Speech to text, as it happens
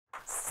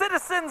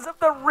citizens of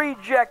the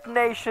Reject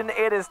Nation,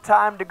 it is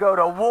time to go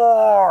to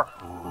war.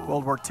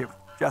 World War II.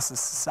 Justice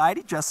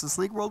Society, Justice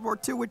League, World War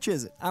II, which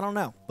is it? I don't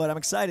know, but I'm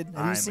excited.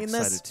 Have you seen this?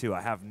 I'm excited too.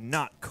 I have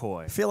not,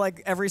 Coy. I feel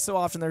like every so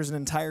often there's an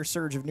entire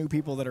surge of new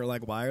people that are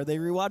like, why are they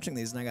rewatching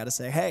these? And I gotta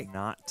say, hey,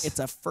 it's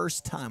a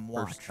first-time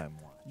watch.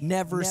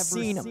 Never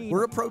seen them.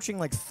 We're approaching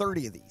like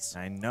 30 of these.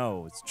 I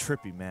know. It's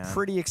trippy, man.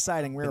 Pretty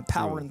exciting. We're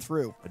powering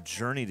through. A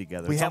journey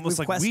together. It's almost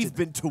like we've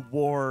been to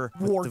war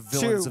with the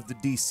villains of the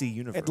DC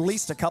universe. At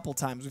least a couple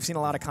times. We've seen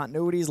a lot of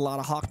continuities, a lot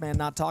of Hawkman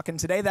not talking.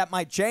 Today that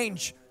might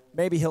change.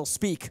 Maybe he'll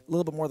speak a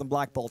little bit more than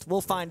Black Bolt. We'll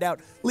find out.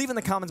 Leave in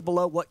the comments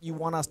below what you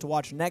want us to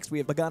watch next. We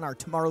have begun our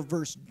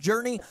Tomorrowverse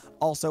journey.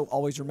 Also,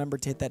 always remember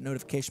to hit that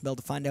notification bell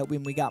to find out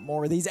when we got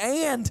more of these.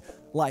 And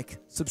like,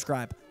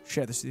 subscribe,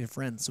 share this with your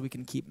friends so we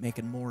can keep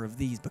making more of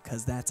these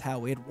because that's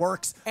how it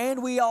works.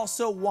 And we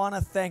also want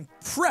to thank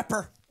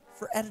Prepper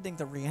for editing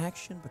the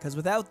reaction because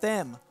without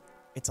them,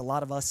 it's a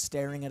lot of us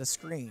staring at a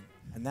screen.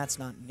 And that's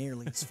not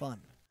nearly as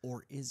fun.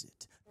 Or is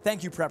it?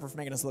 Thank you, Prepper, for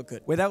making us look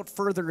good. Without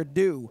further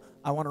ado,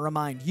 I want to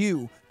remind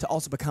you to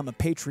also become a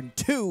patron,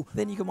 too.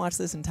 Then you can watch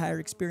this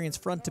entire experience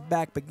front to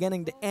back,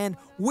 beginning to end,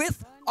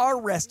 with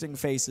our resting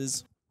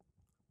faces.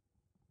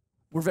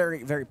 We're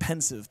very, very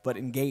pensive, but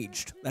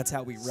engaged. That's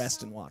how we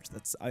rest and watch.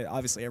 That's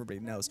obviously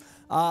everybody knows.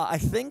 I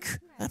think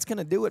that's going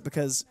to do it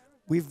because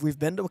we've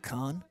been to a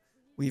con.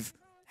 We've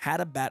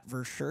had a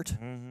Batverse shirt.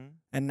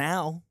 And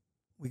now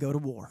we go to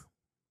war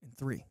in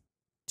 3,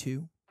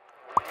 2,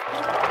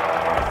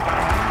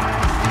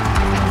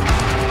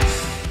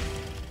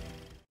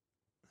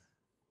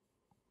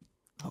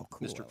 oh,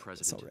 cool. Mr.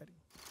 President,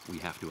 we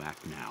have to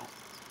act now.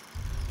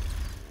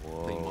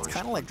 Whoa. It's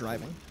kind of like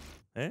driving.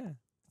 Yeah.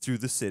 Through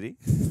the city.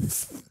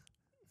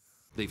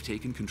 They've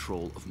taken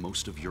control of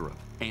most of Europe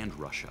and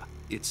Russia.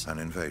 It's an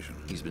invasion.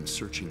 He's been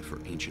searching for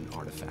ancient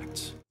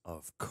artifacts.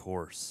 Of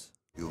course.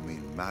 You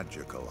mean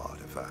magical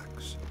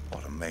artifacts?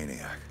 What a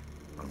maniac.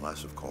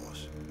 Unless, of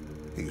course,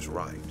 he's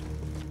right.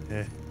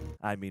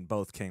 I mean,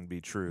 both can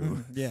be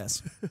true.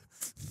 Yes.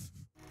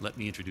 Let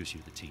me introduce you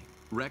to the team.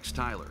 Rex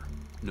Tyler,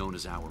 known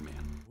as Hourman.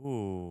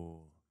 Ooh.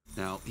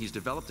 Now, he's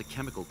developed a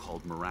chemical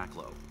called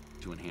Miraclo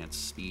to enhance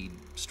speed,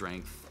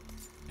 strength,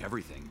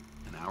 everything,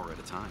 an hour at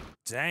a time.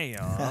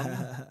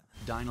 Damn.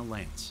 Dinah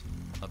Lance,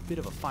 a bit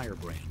of a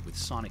firebrand with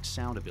sonic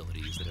sound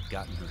abilities that have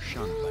gotten her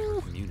shunned by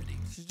her community.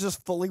 She's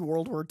just fully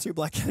World War II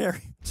Black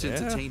Canary.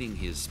 Since attaining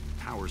his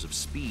powers of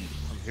speed,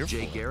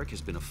 Jay Garrick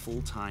has been a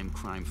full-time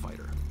crime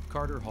fighter.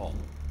 Carter Hall,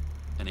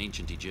 an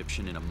ancient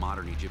Egyptian in a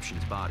modern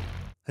Egyptian's body,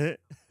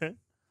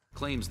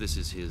 claims this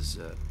is his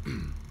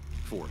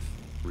fourth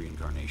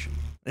reincarnation.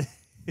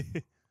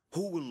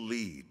 Who will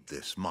lead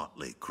this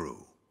motley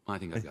crew? I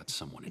think I've got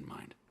someone in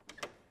mind.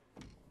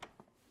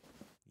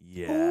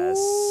 Yes.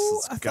 Ooh,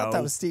 let's I go. thought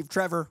that was Steve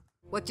Trevor.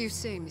 What do you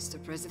say,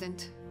 Mr.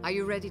 President? Are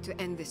you ready to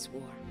end this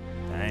war?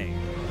 Dang.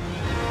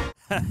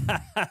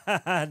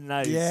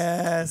 Nice.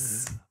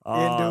 Yes.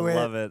 Oh, Into it.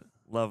 Love it.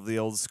 Love the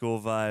old school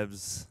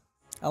vibes.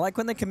 I like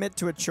when they commit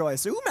to a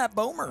choice. Ooh, Matt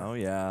Bomer. Oh,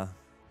 yeah.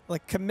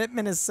 Like,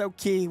 commitment is so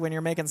key when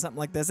you're making something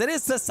like this. It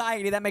is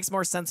society. That makes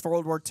more sense for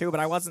World War II, but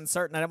I wasn't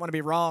certain. I didn't want to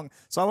be wrong.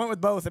 So I went with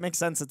both. It makes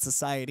sense. It's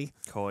society.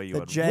 Coy,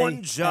 you The had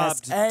one job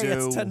to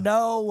do. It's to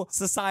know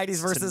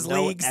societies versus to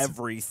know leagues.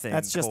 everything,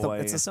 That's just Coy.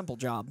 it's a simple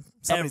job.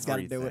 Somebody's got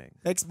to do it.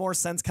 Makes more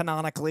sense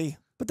canonically.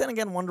 But then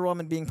again, Wonder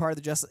Woman being part of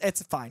the Justice,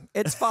 it's fine.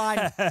 It's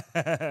fine.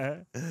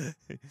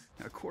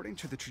 According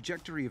to the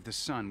trajectory of the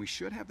sun, we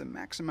should have the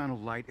max amount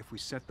of light if we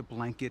set the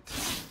blanket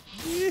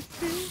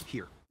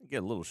here.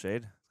 Get a little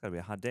shade. It's gotta be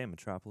a hot day in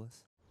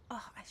Metropolis.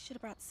 Oh, I should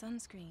have brought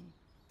sunscreen.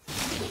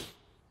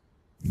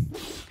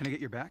 Can I get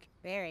your back?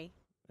 Barry.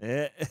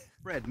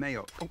 Bread,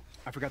 mayo. Oh,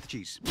 I forgot the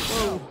cheese.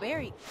 Whoa,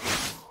 Barry.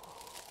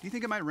 Do you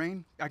think it might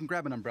rain? I can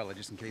grab an umbrella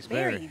just in case.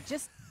 Barry,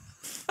 just...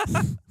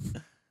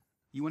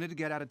 You wanted to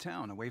get out of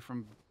town, away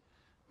from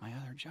my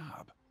other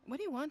job. What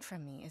do you want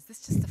from me? Is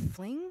this just a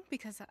fling?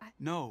 Because I...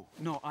 No,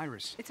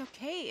 Iris. It's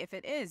okay if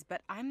it is,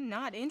 but I'm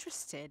not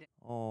interested.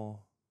 Oh.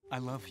 I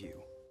love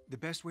you. The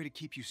best way to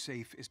keep you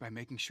safe is by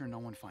making sure no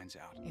one finds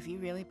out. If you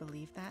really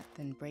believe that,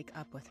 then break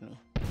up with me.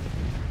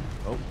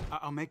 Oh.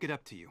 I'll make it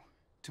up to you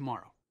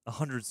tomorrow.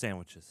 100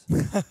 sandwiches.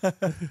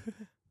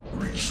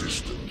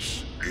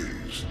 Resistance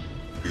is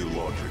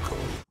illogical.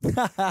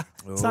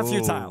 It's not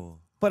futile,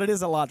 but it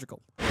is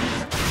illogical.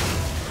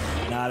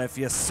 Not if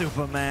you're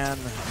Superman.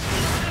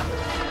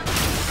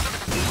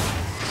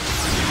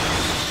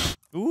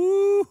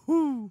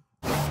 Ooh.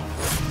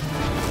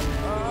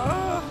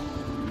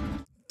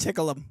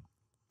 Tickle him.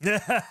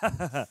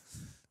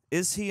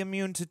 Is he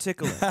immune to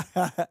tickling?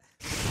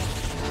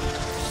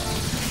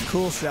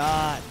 Cool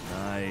shot.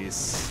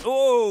 Nice.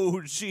 Oh,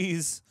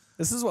 jeez.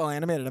 This is well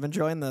animated. I'm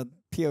enjoying the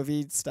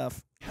POV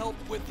stuff. Help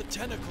with the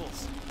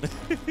tentacles.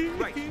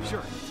 Right,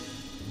 sure.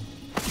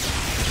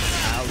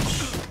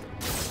 Ouch.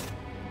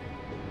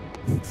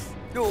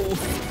 No.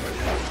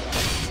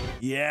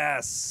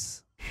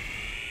 Yes.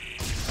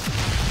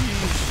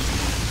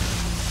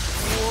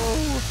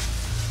 Whoa.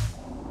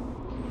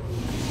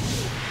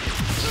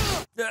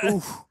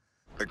 Oof.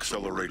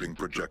 Accelerating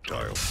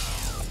projectile.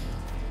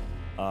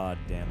 Ah,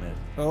 damn it.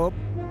 Oh.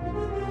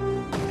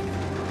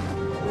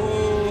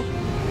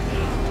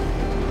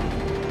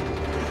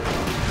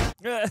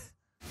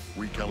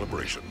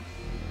 Recalibration.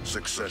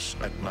 Success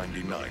at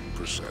 99%.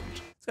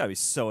 It's gotta be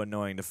so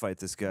annoying to fight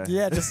this guy.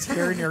 Yeah, just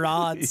hearing your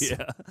odds.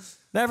 Yeah.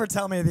 Never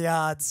tell me the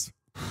odds.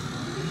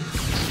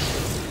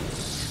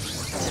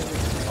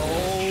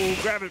 Oh,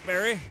 grab it,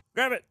 Barry.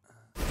 Grab it.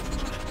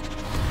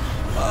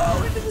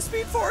 Oh, into the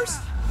Speed Force.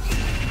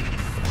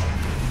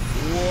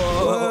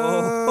 Whoa.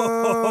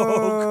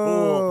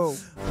 Cool.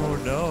 Oh,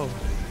 no.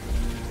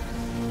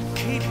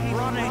 Keep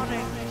running.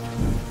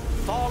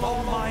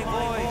 Follow my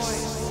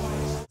voice.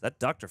 Is that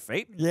Dr.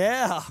 Fate?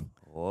 Yeah.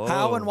 Whoa.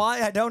 How and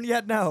why, I don't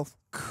yet know.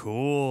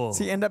 Cool. Does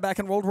he end up back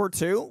in World War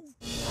II?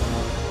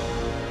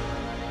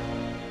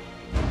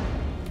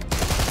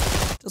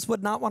 Just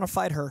would not want to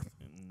fight her.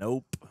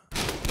 Nope.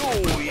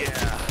 Oh,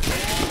 yeah.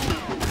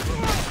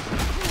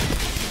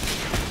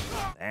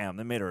 Damn,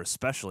 they made her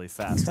especially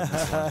fast in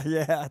this one.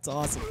 Yeah, it's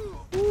awesome.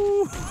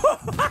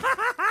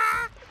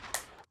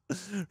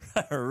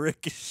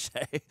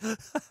 Ricochet.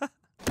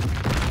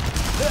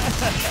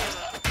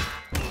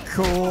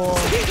 Cool.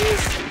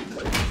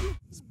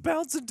 Just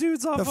bouncing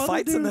dudes off The other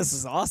fights in dudes. this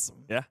is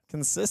awesome. Yeah.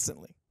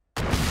 Consistently.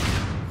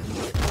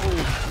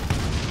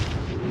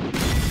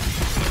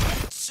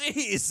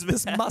 Jeez,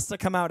 This man. must have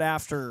come out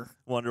after.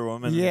 Wonder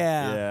Woman.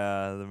 Yeah.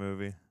 Yeah, the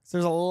movie. So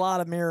there's a lot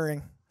of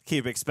mirroring.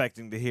 Keep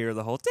expecting to hear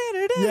the whole.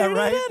 Yeah,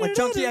 right? Like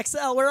Junkie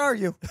XL, where are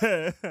you?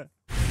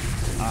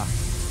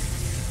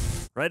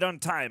 Right on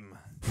time.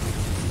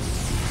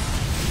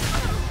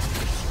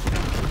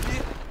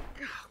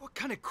 What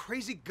kind of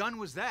crazy gun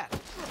was that?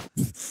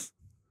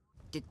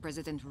 Did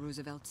President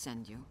Roosevelt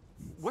send you?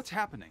 What's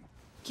happening?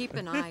 Keep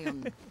an eye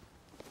on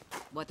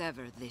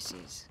whatever this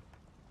is.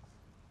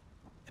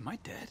 Am I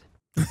dead?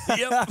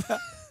 Yep.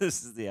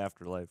 This is the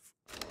afterlife.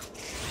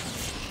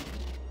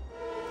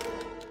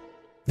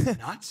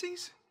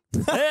 Nazis?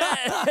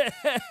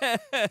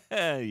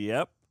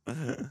 Yep.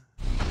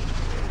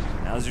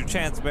 Now's your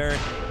chance, Barry.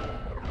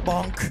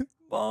 Bonk.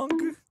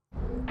 Bonk.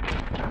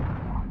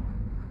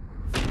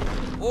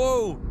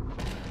 Whoa.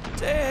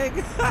 Dang.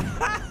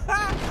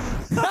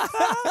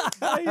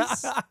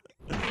 Nice.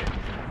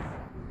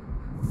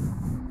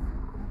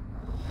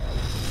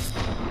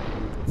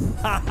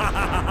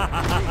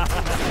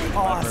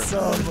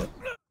 Awesome.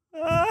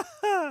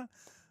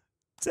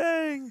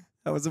 Dang.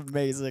 That was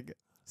amazing.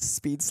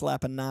 Speed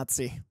slap a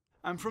Nazi.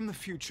 I'm from the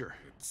future.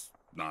 It's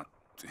not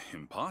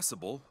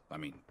impossible. I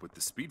mean, with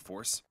the Speed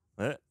Force.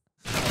 Oh.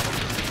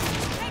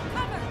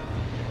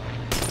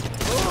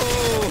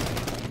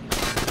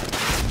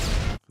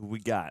 Who we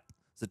got?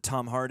 Is it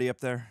Tom Hardy up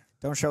there?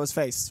 Don't show his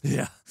face.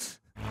 Yeah.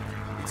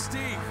 It's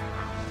Steve.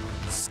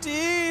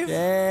 Steve.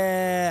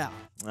 Yeah.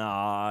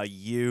 Aw,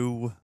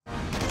 you.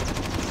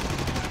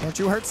 Don't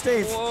you hurt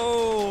Steve.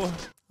 Whoa.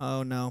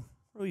 Oh, no.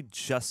 What did we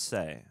just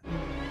say?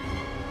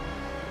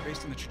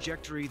 Based on the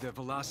trajectory, the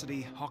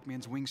velocity,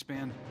 Hawkman's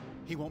wingspan,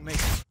 he won't make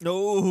it.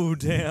 Oh,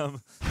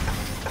 damn.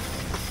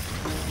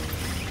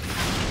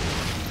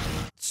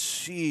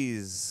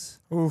 Jeez.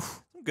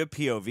 Oof. Some good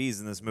POVs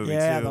in this movie,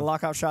 Yeah, too. the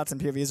lockout shots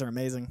and POVs are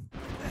amazing.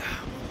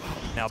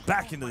 Now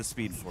back into the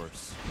Speed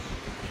Force.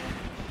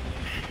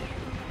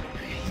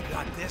 You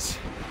got this. I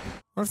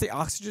wonder if the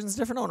oxygen's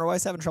different. I wonder why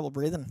he's having trouble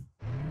breathing.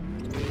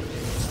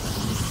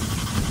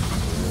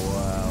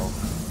 Wow.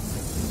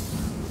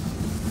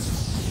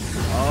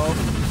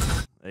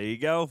 Oh, there you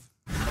go.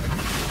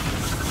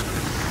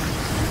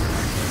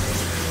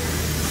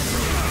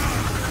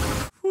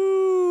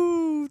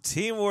 Woo!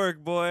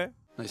 Teamwork, boy.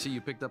 I see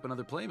you picked up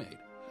another playmate.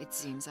 It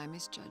seems I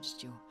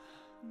misjudged you.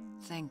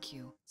 Thank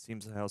you.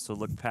 Seems I also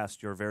looked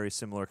past your very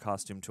similar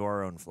costume to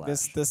our own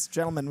Flash. This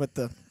gentleman with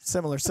the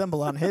similar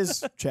symbol on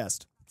his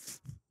chest.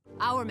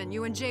 Hourman,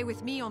 you and Jay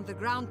with me on the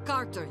ground.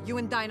 Carter, you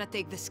and Dinah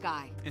take the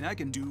sky. And I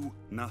can Do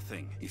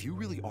nothing. If you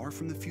really are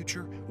from the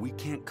future, we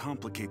can't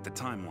complicate the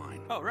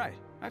timeline. Oh, right.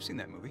 I've seen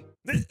that movie.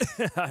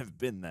 I've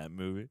been that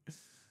movie.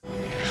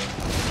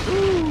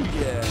 Ooh,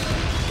 yeah.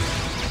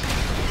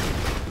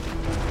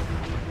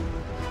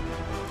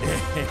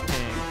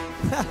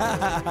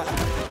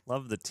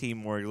 Love the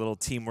teamwork, little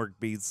teamwork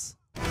beats.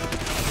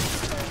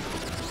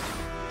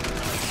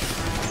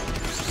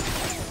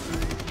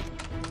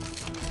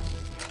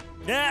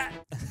 Yeah.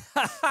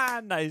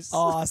 Nice.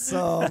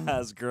 Awesome.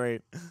 That's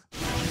great.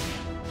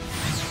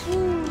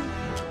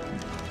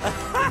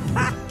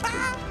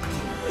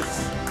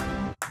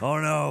 Oh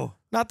no.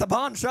 Not the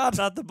Bond shot.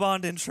 Not the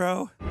Bond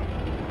intro.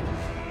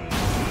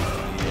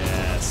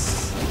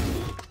 Yes.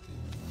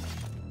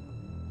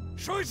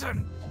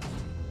 Scheißen!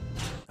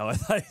 Oh, I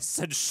thought he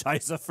said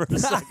Scheisse for a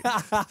second.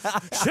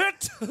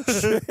 Shit!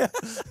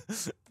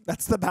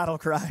 That's the battle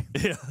cry.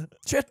 Yeah.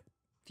 Shit.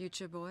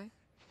 Future boy,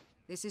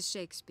 this is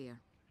Shakespeare,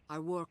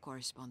 our war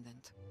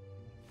correspondent.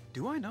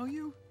 Do I know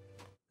you?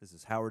 This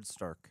is Howard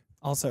Stark.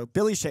 Also,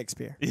 Billy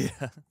Shakespeare.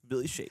 Yeah.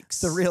 Billy Shakes.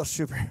 The real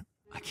Schubert.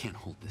 I can't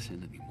hold this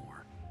in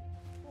anymore.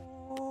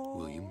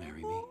 Will you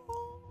marry me?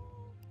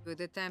 Good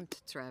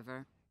attempt,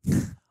 Trevor.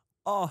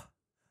 Oh.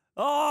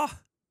 Oh.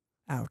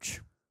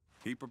 Ouch.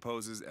 He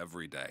proposes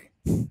every day.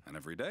 And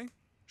every day,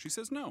 she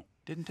says no.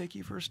 Didn't take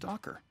you for a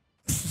stalker.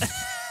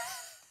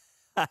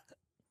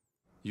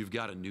 You've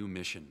got a new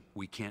mission.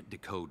 We can't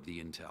decode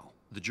the intel.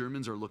 The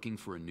Germans are looking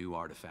for a new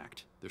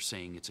artifact. They're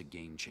saying it's a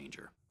game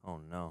changer. Oh,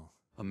 no.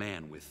 A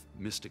man with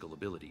mystical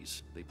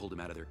abilities. They pulled him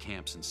out of their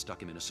camps and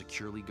stuck him in a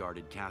securely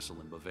guarded castle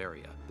in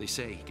Bavaria. They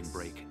say he can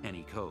break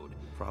any code.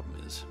 Problem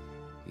is,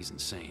 he's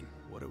insane.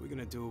 What are we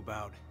gonna do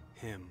about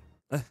him?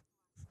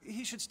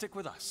 He should stick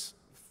with us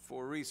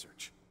for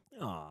research.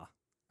 Aw.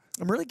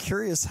 I'm really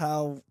curious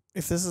how,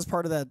 if this is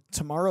part of that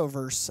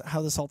Tomorrowverse,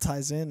 how this all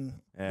ties in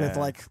with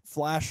like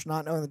Flash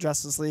not knowing the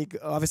Justice League.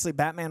 Obviously,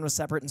 Batman was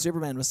separate and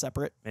Superman was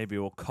separate. Maybe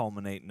we'll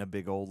culminate in a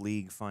big old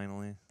league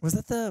finally. Was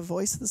that the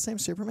voice of the same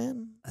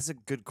Superman? That's a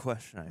good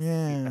question.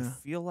 I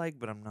feel like,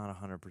 but I'm not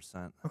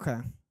 100%. Okay.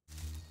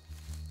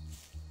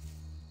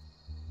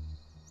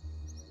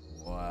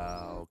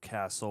 Wow,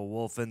 Castle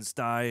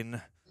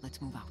Wolfenstein. Let's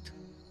move out.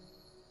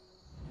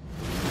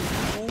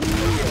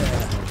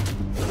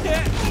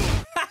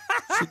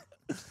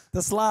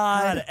 The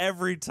slide. God,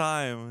 every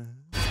time.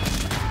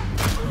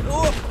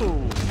 Oh.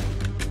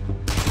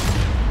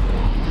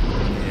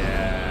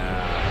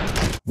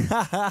 Yeah.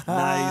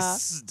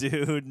 Nice,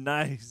 dude.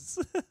 Nice.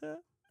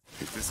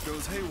 If this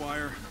goes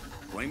haywire,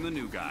 blame the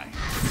new guy.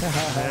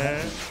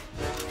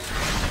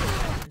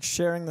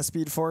 Sharing the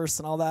Speed Force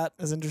and all that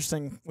is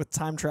interesting with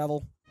time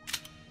travel.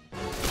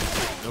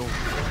 No.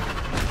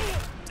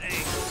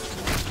 Dang.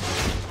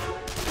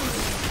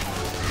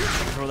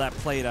 Throw that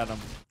plate at him.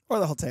 Or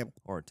the whole table.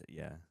 Or,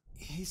 yeah.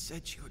 He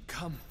said you would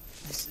come.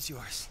 This is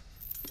yours.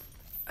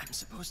 I'm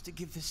supposed to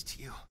give this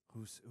to you.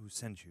 Who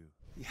sent you?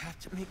 You have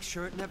to make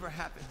sure it never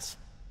happens.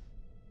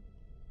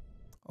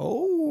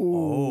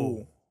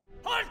 Oh.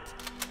 Halt!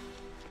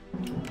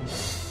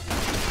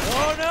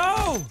 Oh,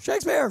 no!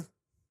 Shakespeare!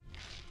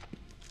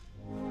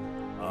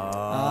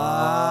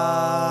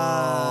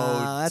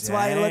 That's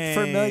why he looked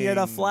familiar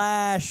to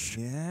Flash.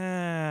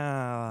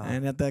 Yeah.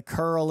 And at the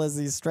curl is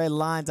these straight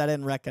lines. I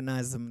didn't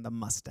recognize them. The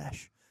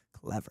mustache.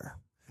 Clever.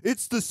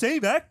 It's the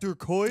same actor,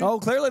 Coy. Oh,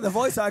 clearly the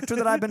voice actor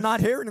that I've been not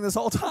hearing this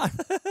whole time.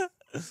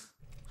 Yes,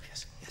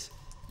 yes.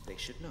 They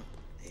should know.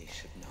 They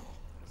should know.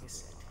 He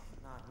said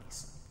not me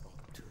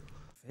to.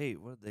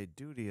 Fate, what did they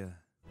do to you?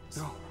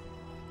 No.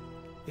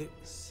 It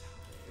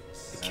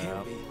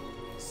can't be.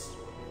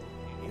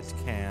 It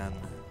can.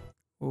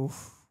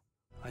 Oof.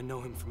 I know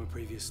him from a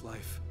previous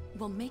life.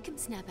 Well, make him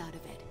snap out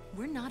of it.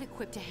 We're not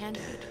equipped to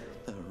handle it.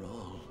 They're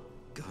all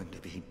going to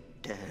be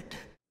dead.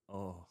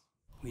 Oh.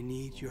 We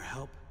need your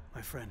help,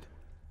 my friend.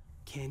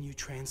 Can you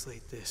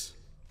translate this?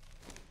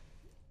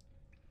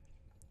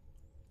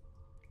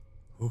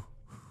 Ooh.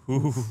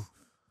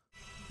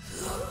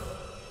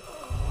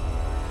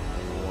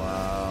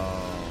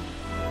 Wow.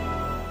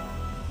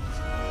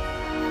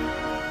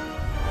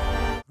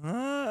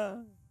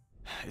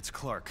 It's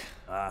Clark.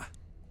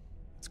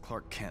 It's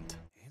Clark Kent.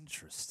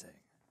 Interesting.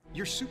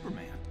 You're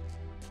Superman.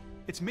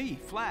 It's me,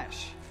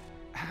 Flash.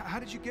 How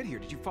did you get here?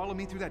 Did you follow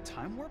me through that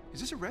time warp?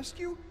 Is this a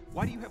rescue?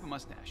 Why do you have a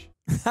mustache?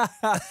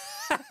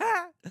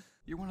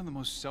 You're one of the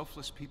most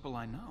selfless people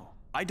I know.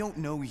 I don't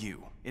know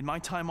you. In my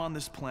time on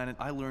this planet,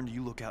 I learned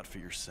you look out for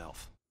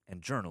yourself.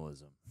 And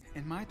journalism.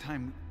 In my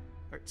time,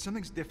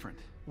 something's different.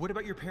 What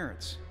about your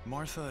parents?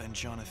 Martha and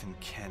Jonathan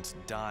Kent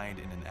died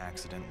in an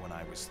accident when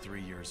I was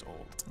 3 years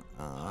old.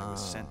 I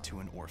was sent to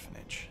an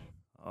orphanage.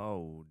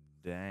 Oh,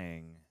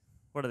 dang.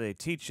 What do they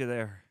teach you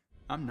there?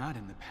 I'm not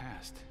in the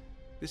past.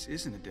 This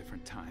isn't a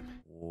different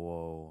time.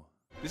 Whoa.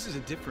 This is a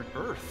different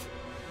Earth.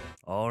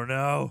 Oh,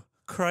 no.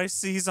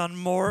 Crises on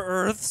more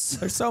Earths.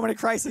 There's so many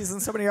crises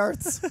and so many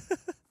Earths.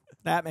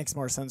 That makes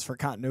more sense for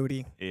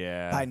continuity.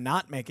 Yeah. By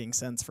not making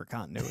sense for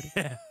continuity.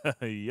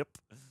 Yep.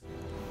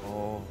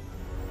 Oh.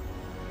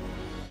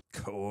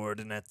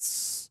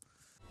 Coordinates.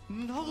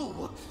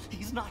 No,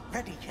 he's not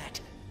ready yet.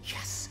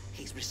 Yes,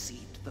 he's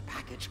received the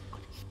package,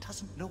 but he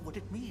doesn't know what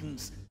it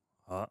means.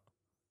 Huh?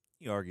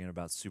 You arguing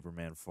about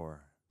Superman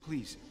for?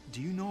 Please,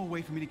 do you know a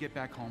way for me to get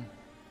back home?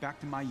 Back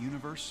to my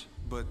universe?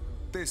 But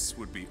this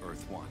would be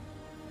Earth 1.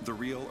 The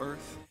real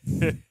Earth?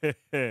 You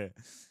may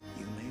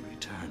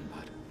return,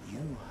 but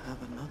you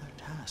have another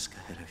task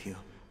ahead of you.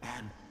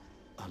 And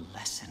a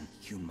lesson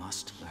you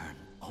must learn.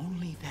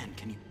 Only then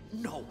can you...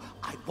 No,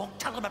 I won't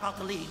tell him about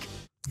the League.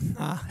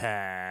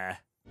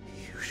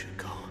 You should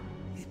go.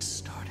 It's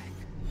starting.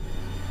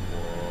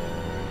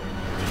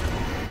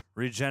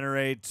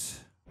 Regenerate.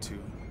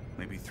 2,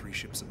 maybe 3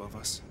 ships above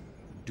us.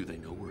 Do they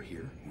know we're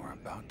here? We're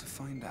about to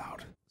find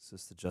out. Is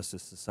this the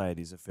Justice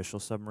Society's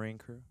official submarine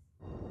crew?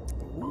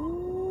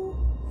 Ooh.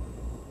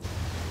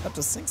 Have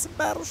to sink some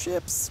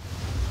battleships.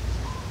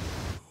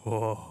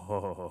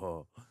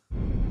 Oh.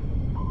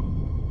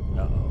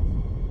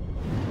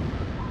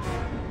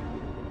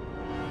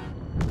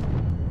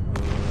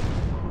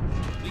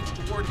 Leaks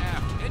toward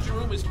aft. Engine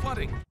room is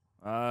flooding.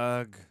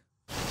 Ugh.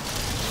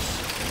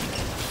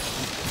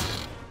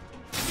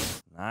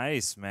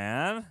 Nice,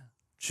 man.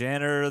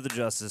 Janitor of the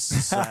Justice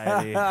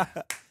Society.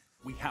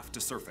 We have to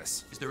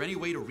surface. Is there any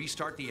way to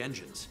restart the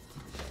engines?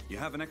 You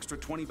have an extra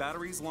 20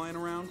 batteries lying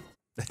around?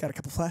 Got a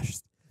couple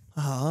flashes.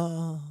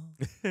 Ah.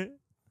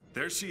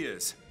 There she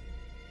is.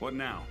 What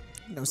now?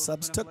 No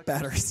subs took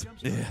batteries.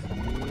 Yeah.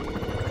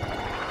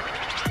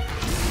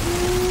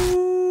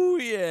 Ooh,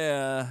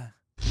 yeah.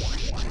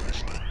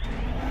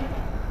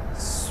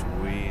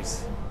 Sweet.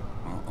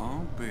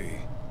 B.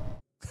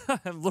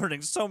 I'm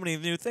learning so many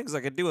new things I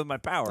can do with my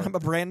power. I'm a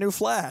brand new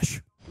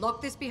Flash.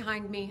 Lock this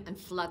behind me and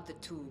flood the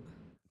tube.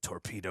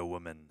 Torpedo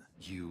woman.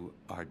 You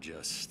are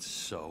just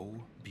so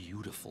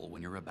beautiful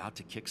when you're about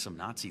to kick some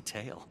Nazi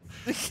tail.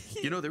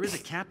 You know, there is a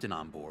captain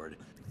on board.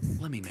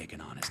 Let me make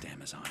an honest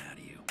Amazon out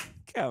of you.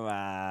 Come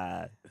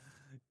on.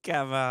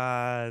 Come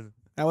on.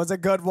 That was a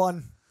good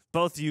one.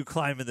 Both of you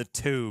climb in the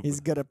tube.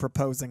 He's good at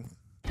proposing.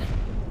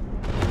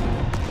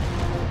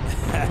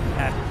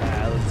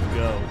 Let's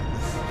go.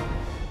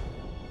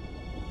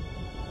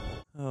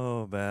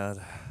 Oh, bad.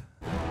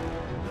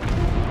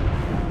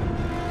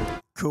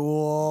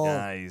 Cool.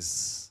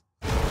 Nice.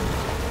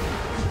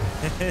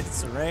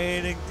 It's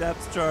raining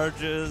depth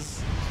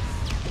charges.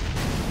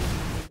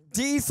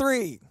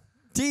 D3.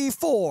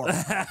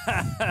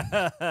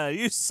 D4.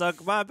 You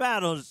sunk my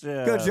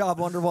battleship. Good job,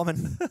 Wonder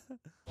Woman.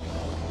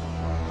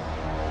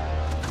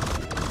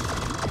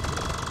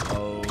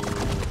 Oh.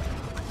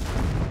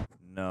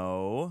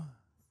 No.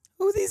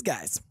 Who are these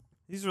guys?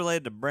 He's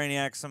related to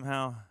Brainiac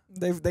somehow.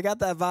 They got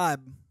that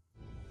vibe.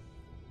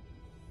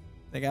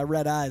 They got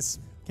red eyes.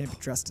 Can't be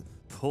trusted.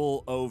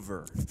 Pull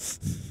over.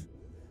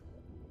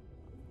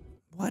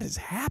 What is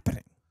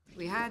happening?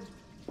 We had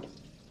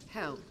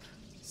help.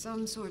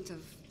 Some sort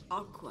of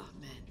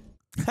Aquaman.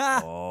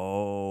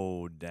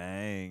 Oh,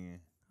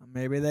 dang.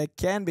 Maybe they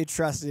can be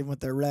trusted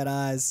with their red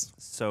eyes.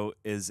 So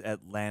is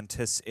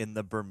Atlantis in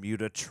the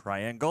Bermuda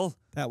Triangle?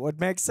 That would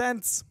make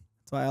sense.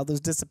 That's why all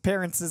those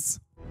disappearances.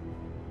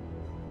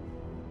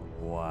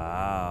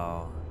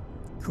 Wow.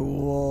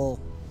 Cool.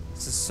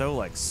 This is so,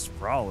 like,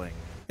 sprawling.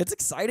 It's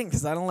exciting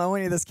because I don't know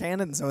any of this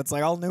canon, so it's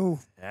like all new.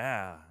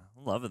 Yeah,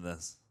 I'm loving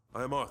this.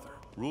 I am Arthur,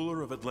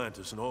 ruler of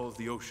Atlantis and all of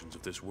the oceans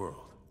of this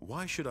world.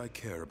 Why should I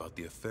care about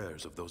the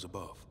affairs of those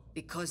above?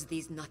 Because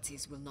these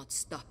Nazis will not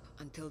stop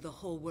until the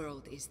whole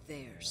world is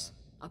theirs,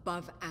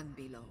 above and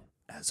below.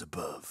 As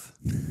above,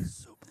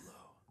 so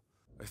below.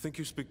 I think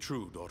you speak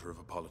true, daughter of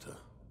Hippolyta.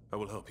 I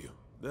will help you.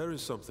 There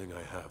is something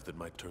I have that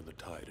might turn the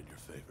tide in your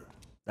favor.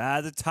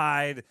 Ah, the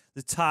tide.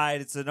 The tide.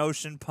 It's an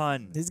ocean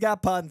pun. He's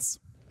got puns.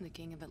 The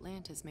king of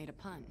Atlantis made a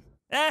pun.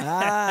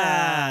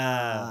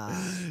 Ah.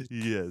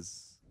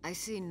 Yes. I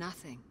see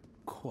nothing.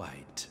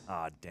 Quite.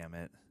 Ah, damn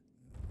it.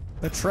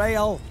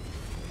 Betrayal.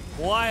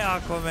 Why,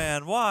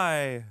 Aquaman?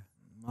 Why?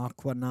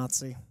 Aqua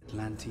Nazi.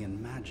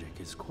 Atlantean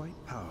magic is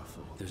quite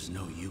powerful. There's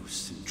no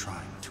use in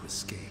trying to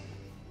escape.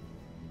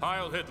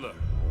 Heil Hitler!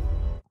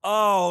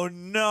 Oh,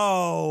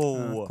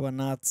 no! Aqua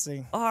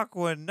Nazi.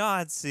 Aqua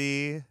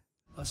Nazi.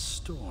 A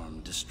storm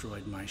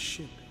destroyed my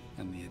ship,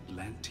 and the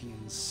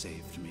Atlanteans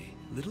saved me.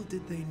 Little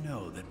did they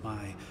know that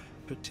my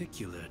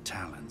particular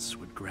talents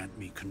would grant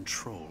me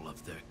control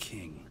of their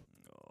king.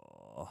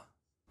 Oh.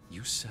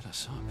 You set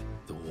us up.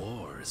 The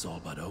war is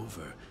all but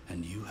over,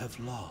 and you have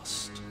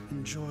lost.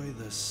 Enjoy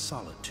the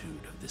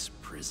solitude of this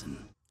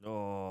prison.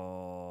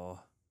 Oh.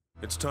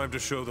 It's time to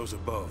show those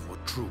above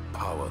what true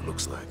power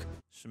looks like.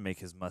 Should make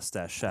his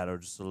mustache shadow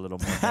just a little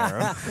more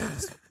narrow.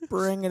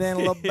 Bring it in a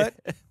little bit.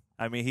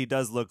 I mean, he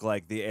does look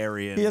like the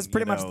Aryan. He is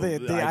pretty much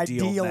the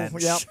ideal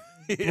mensch. Yep.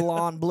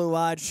 Blonde,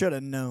 blue-eyed, should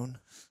have known.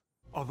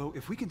 Although,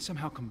 if we can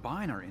somehow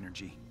combine our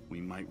energy, we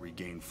might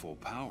regain full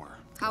power.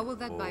 How will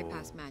that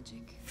bypass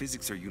magic?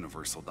 Physics are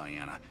universal,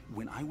 Diana.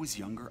 When I was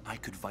younger, I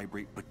could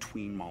vibrate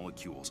between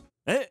molecules.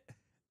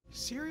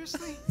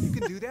 Seriously? You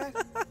can do that?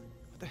 What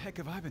the heck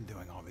have I been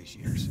doing all these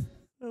years?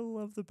 I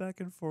love the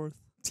back and forth.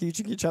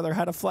 Teaching each other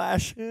how to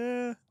flash.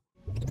 Yeah.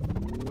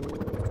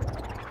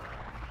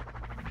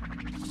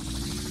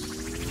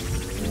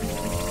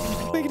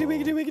 Wiggity,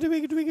 wiggity, wiggity,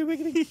 wiggity, wiggity,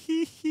 wiggity.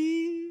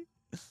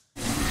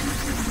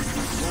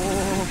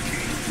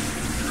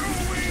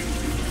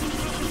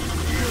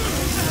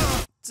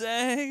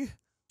 Dang.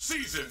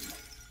 Season!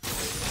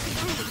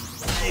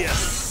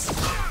 Yes.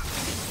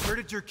 Where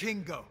did your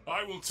king go?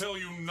 I will tell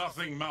you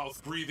nothing,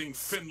 mouth-breathing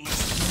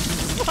finless.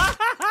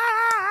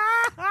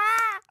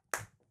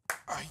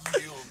 I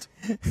yield.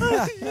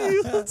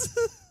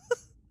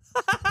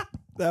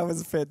 That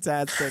was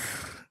fantastic.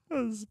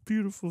 That was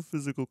beautiful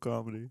physical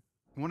comedy.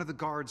 One of the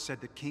guards said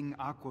that King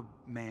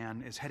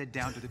Aquaman is headed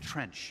down to the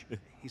trench.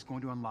 He's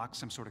going to unlock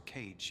some sort of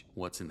cage.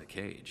 What's in the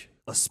cage?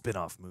 A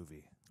spin-off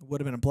movie.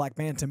 Would have been a Black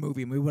Manta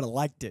movie, and we would have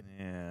liked it.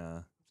 Yeah.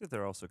 I think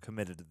they're also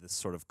committed to this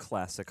sort of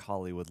classic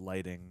Hollywood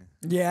lighting.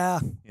 Yeah.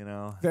 You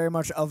know? Very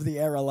much of the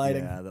era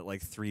lighting. Yeah, that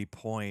like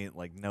 3-point,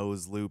 like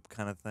nose loop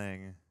kind of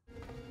thing.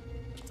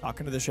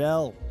 Talking to the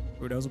shell.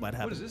 Who knows what might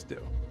happen? What does this do?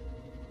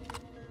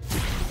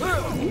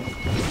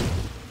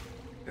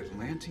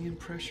 Atlantean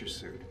pressure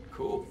suit.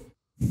 Cool.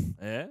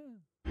 Yeah.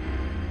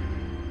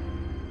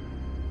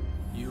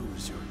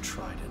 Use your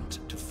trident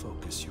to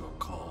focus your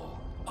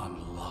call.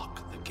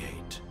 Unlock the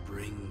gate.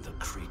 Bring the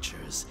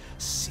creatures.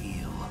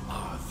 Seal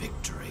our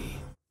victory.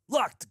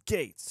 Lock the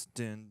gates.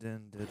 Dun,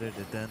 dun, dun, dun,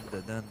 dun,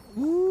 dun, dun.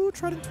 Ooh,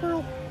 try to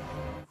twirl.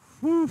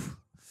 Whew.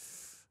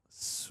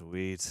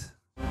 Sweet.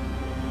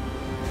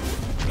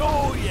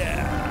 Oh,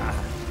 yeah.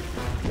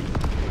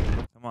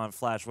 Come on,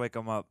 Flash, wake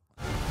him up.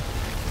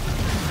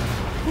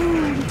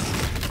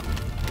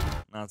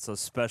 Not so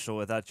special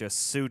without your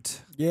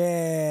suit.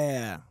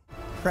 Yeah.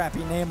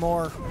 Crappy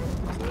Namor.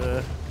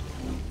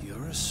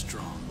 You're a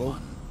strong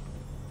one.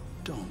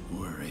 Don't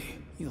worry.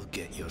 You'll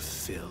get your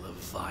fill of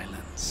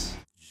violence.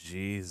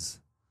 Jeez.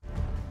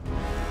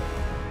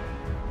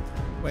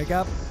 Wake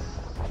up.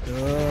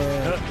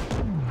 Good.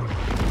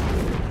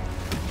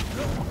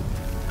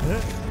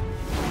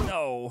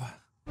 No.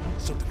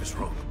 Something is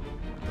wrong.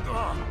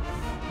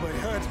 My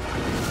head.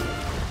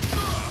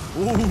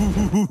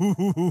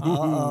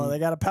 Uh-oh, they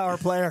got a power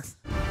player.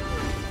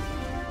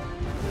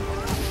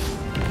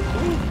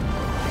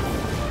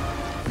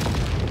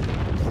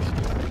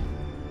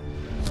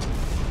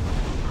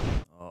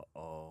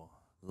 Uh-oh.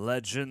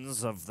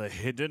 Legends of the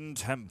Hidden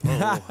Temple.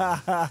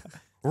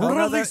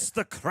 Release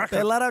the Kraken.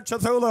 They let out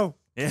Cthulhu.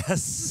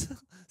 Yes.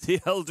 The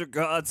Elder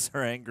Gods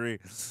are angry.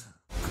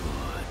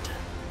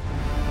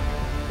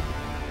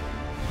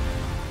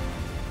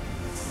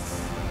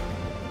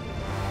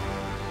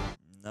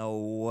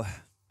 No.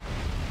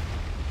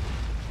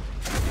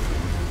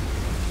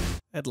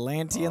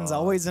 Atlanteans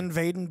always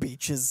invading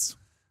beaches.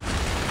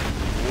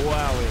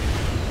 Wowie.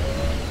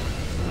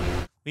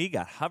 We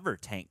got hover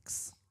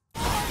tanks.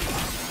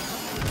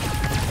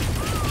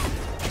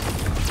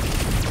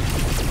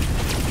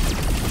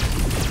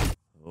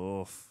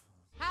 Oof.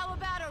 How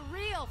about a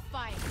real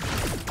fight?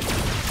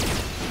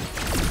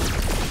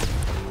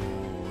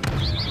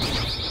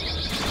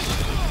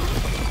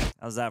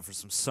 How's that for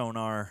some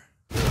sonar?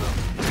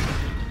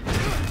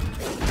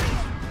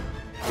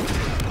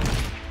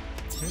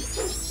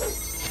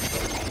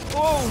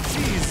 Oh,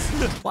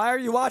 jeez. Why are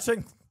you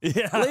watching?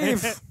 Yeah.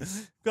 Leave.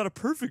 Got a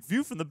perfect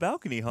view from the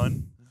balcony,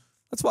 hun.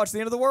 Let's watch the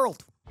end of the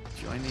world.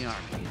 Join the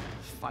army,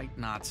 fight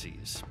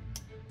Nazis,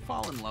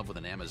 fall in love with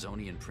an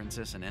Amazonian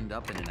princess, and end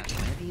up in an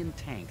Atlantean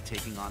tank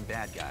taking on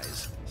bad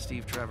guys.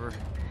 Steve Trevor,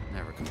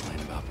 never complain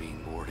about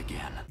being bored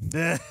again.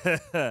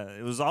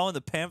 It was all in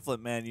the pamphlet,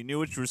 man. You knew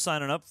what you were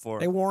signing up for.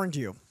 They warned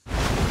you.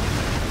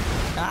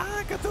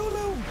 Ah,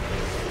 Cthulhu.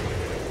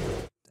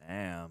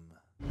 Damn.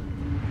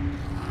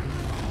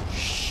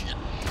 Shit.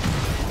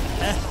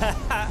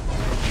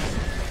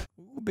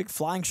 Ooh, big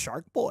flying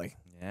shark boy.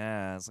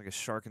 Yeah, it's like a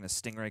shark and a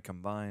stingray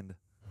combined.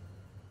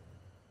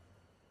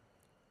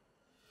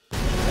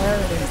 There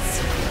it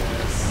is.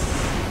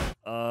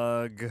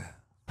 Ugh.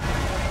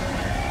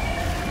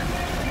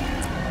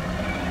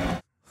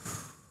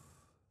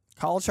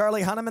 Call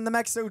Charlie Hunnam in the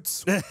mech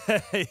suits.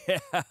 Yeah,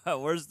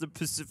 where's the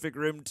Pacific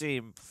Rim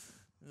team?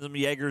 There's some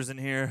Jaegers in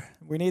here.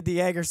 We need the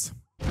Jaegers.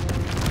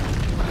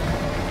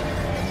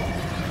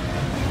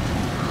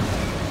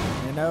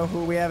 You know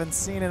who we haven't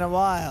seen in a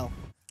while?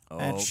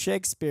 That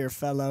Shakespeare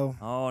fellow.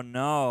 Oh,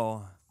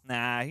 no.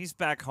 Nah, he's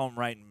back home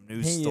writing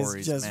news He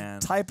stories, is just man.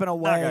 typing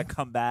away. Not gonna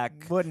come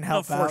back. Wouldn't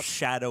help no out.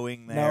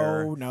 foreshadowing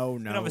there. No, no, You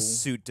no. don't have a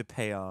suit to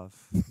pay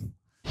off.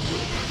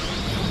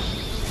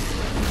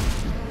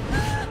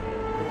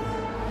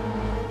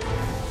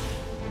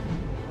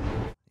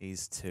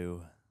 These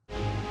two.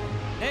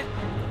 Eh.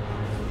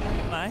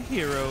 My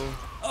hero.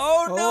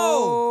 Oh,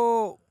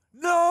 no!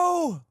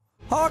 No!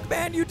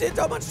 Hawkman, you did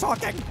so much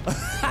talking.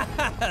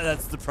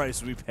 That's the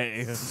price we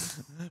pay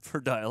for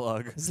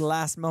dialogue. His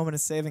last moment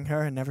is saving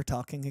her and never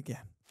talking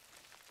again.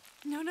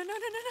 No.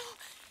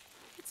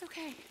 It's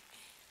okay.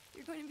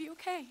 You're going to be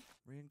okay.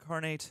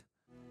 Reincarnate.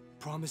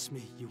 Promise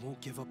me you won't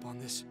give up on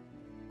this.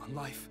 On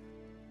life.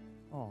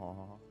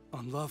 Aww.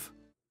 On love.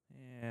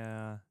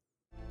 Yeah.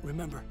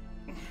 Remember,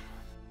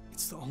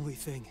 it's the only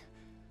thing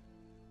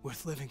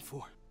worth living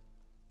for.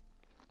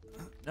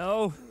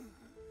 No.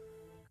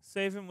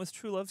 Save him with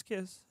true love's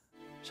kiss.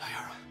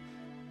 Sayara,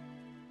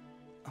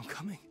 I'm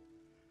coming.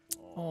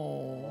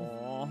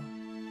 Oh.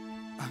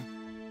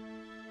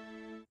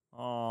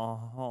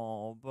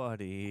 Oh,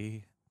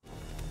 buddy.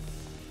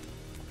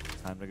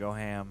 Time to go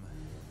ham.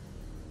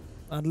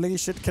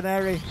 Unleash it,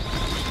 Canary.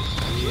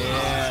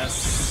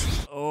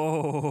 Yes.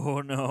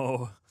 Oh,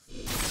 no.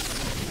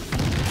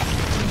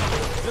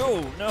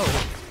 No.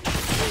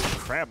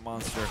 Crab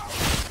monster.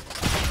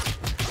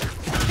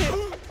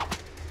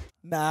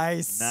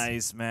 Nice.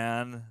 Nice,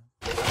 man.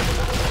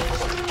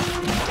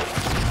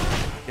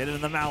 Get it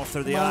in the mouth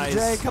or the Come on, eyes.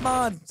 Jay, come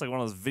on. It's like one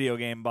of those video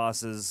game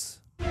bosses.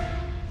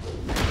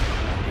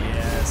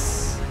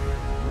 Yes.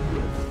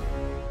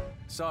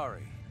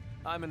 Sorry,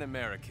 I'm an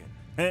American.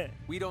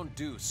 We don't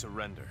do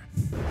surrender.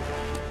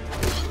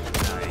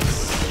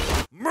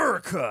 Nice.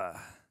 America!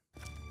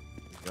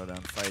 Go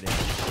down fighting.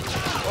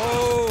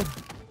 Oh!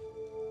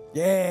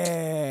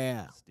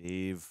 Yeah.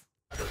 Steve.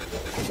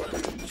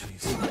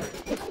 Jeez.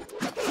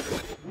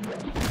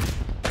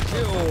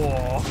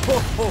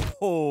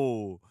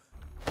 Oh!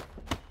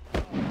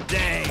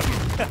 Dang!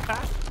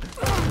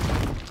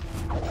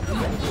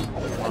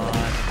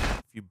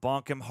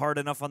 bonk him hard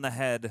enough on the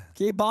head.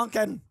 Keep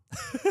bonking.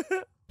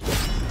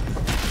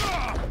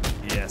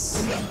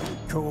 Yes.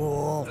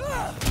 Cool.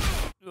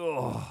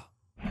 Oh.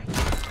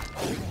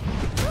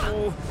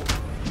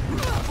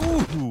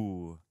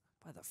 Ooh.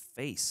 By the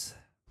face.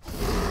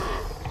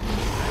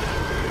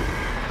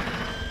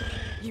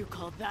 You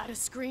call that a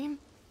scream?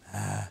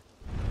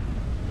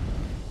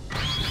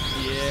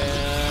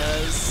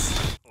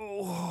 Yes.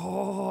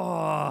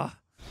 Oh.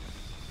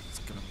 It's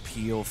gonna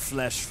peel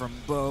flesh from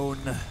bone.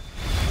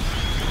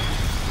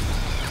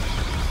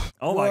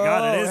 Oh my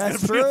God! It is gonna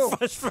peel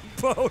flesh from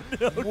bone.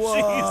 Oh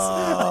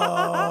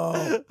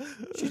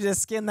jeez. She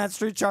just skinned that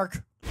street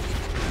shark.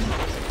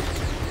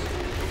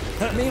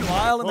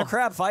 Meanwhile, in the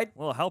crab fight, a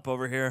little help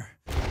over here.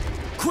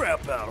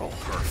 Crab battle.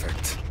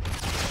 Perfect.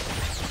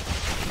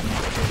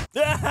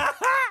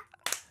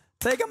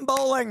 Take him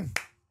bowling.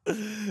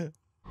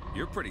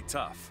 You're pretty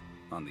tough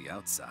on the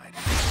outside.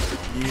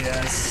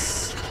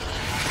 Yes.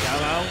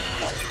 Hello.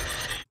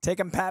 Take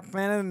him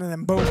Pac-Man and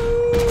then boom.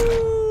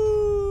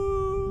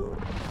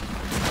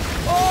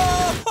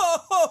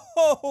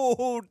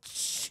 Oh,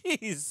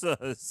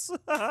 Jesus.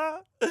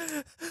 Oh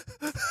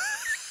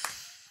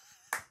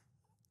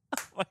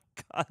my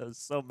God, it was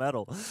so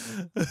metal.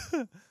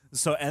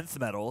 So nth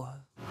metal.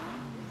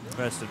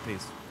 Rest in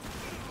peace.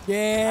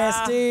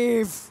 Yeah,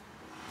 Steve.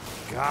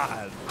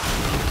 God.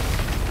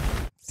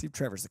 Steve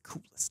Trevor's the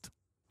coolest.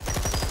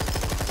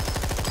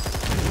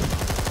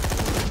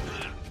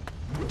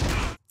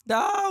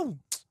 No!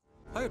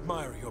 I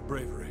admire your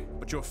bravery,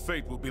 but your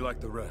fate will be like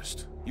the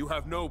rest. You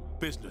have no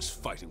business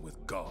fighting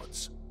with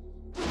gods.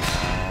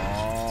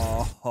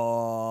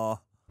 Oh.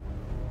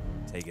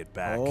 Take it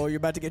back. Oh, you're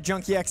about to get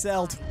Junkie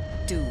XL'd.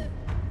 Dude.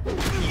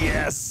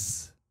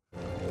 Yes!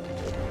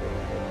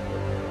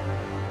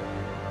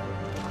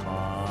 Come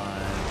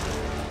on.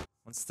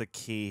 What's the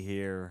key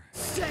here?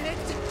 Said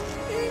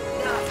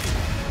enough.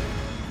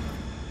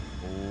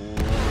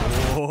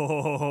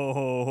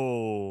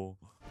 Oh.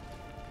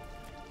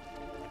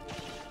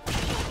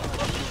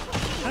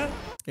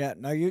 Yeah,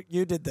 no,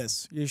 you did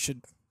this. You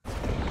should.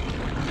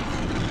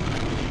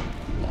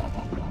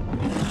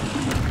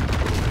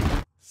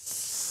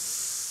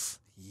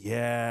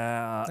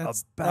 Yeah,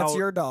 that's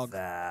your dog.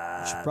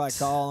 That. You should probably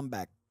call him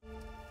back.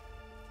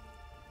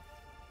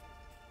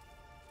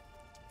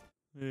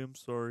 Hey, I'm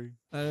sorry.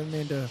 I didn't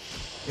mean to.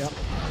 Yep.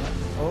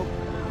 Oh.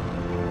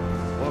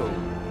 Whoa.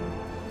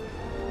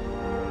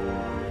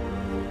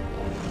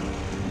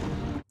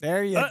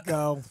 There you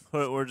go.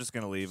 We're just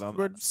gonna leave.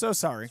 We're so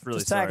sorry. Really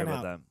just sorry tagging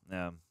about out. that.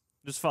 Yeah,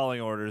 just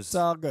following orders. It's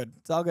all good.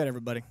 It's all good,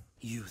 everybody.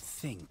 You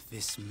think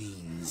this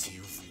means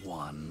you've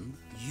won?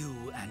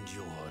 You and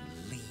your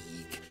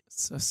league.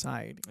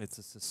 Society. It's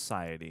a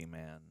society,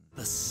 man.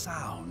 The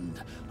sound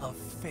of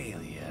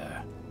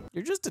failure.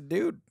 You're just a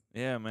dude.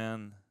 Yeah,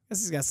 man. I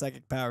guess he's got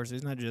psychic powers. So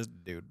he's not just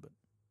a dude, but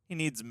he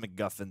needs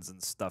MacGuffins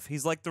and stuff.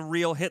 He's like the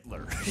real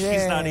Hitler. Yeah.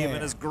 He's not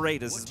even as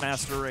great as his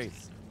master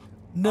race.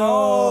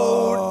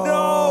 no, Oh,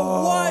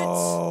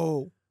 no!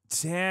 What?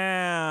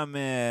 Damn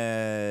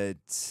it!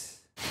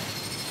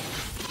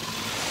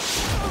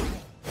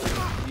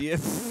 Yeah.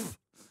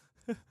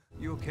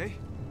 You okay?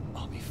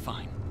 I'll be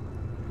fine.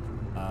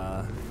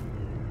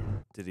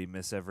 Did he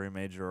miss every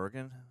major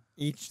organ?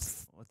 Each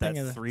with that thing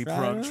of the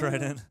three-pronged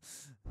trident?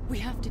 We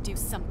have to do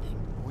something.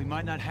 We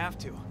might not have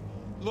to.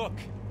 Look.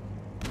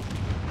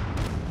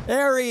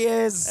 There he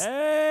is.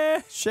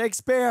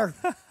 Shakespeare.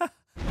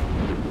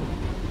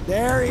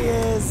 There he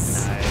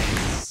is.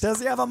 Nice. Does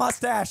he have a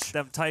mustache?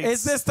 Them tights.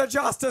 Is this the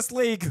Justice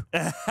League?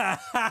 No,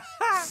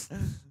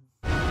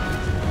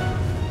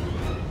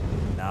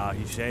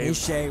 he shaved. He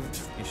shaved.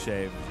 He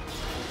shaved.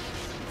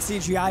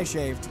 CGI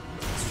shaved.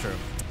 It's true.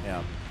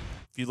 Yeah.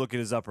 If you look at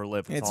his upper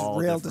lip, it's all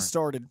real different.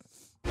 distorted.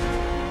 Jeez,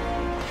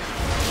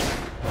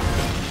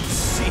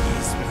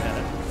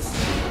 man.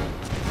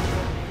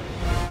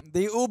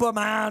 The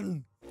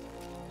Uberman.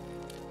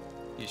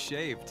 You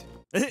shaved.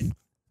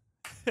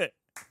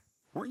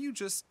 Weren't you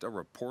just a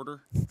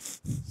reporter?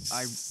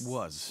 I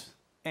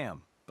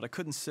am, but I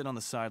couldn't sit on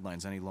the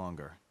sidelines any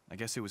longer. I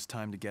guess it was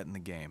time to get in the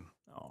game.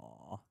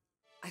 Aww.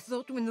 I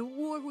thought when the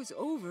war was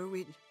over,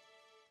 we'd...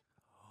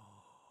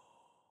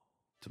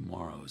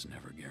 Tomorrow is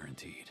never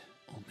guaranteed.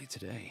 Only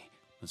today.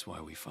 That's why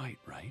we fight,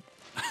 right?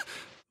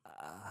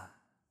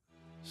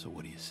 So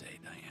what do you say,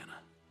 Diana?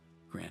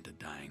 Grant a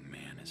dying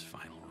man his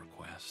final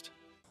request.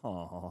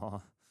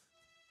 Aww.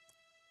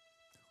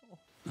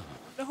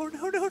 No,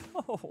 no, no, no.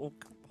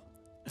 Come on.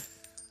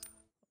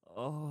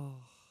 Oh.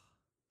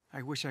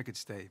 I wish I could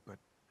stay, but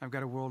I've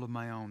got a world of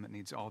my own that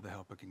needs all the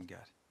help it can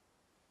get.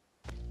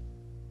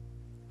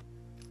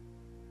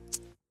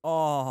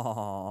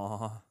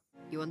 Aww.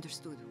 You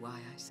understood why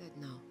I said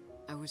no.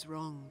 I was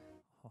wrong.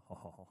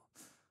 Oh.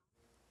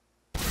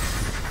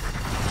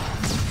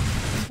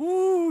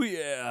 Ooh,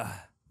 yeah.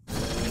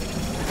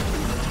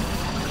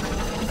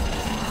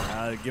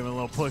 Give it a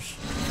little push.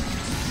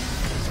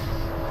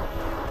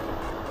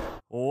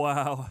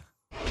 Wow.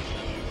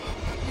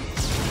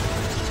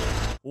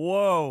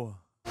 Whoa.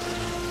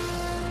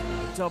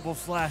 Double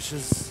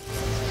flashes.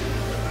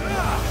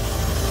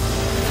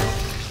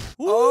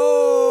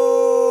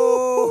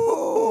 Oh,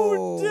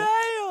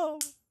 damn!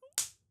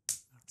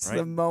 It's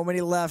the moment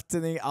he left,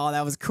 and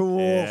that was cool.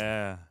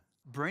 Yeah.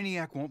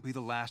 Brainiac won't be the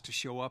last to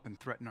show up and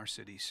threaten our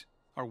cities,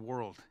 our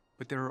world.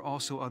 But there are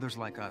also others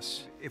like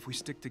us. If we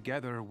stick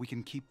together, we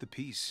can keep the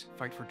peace,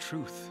 fight for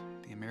truth,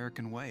 the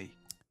American way.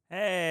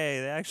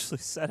 Hey, they actually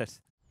said it.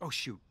 Oh,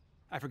 shoot.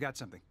 I forgot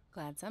something.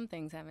 Glad some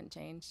things haven't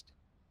changed.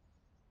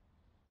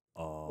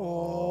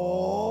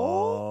 Oh.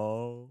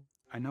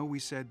 I know we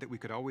said that we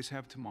could always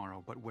have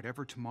tomorrow, but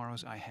whatever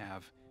tomorrows I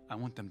have, I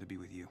want them to be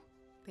with you.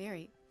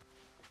 Barry,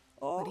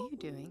 what are you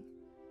doing?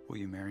 Will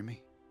you marry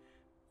me?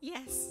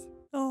 Yes.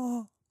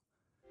 Oh.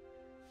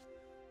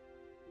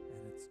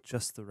 And it's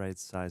just the right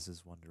size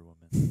as Wonder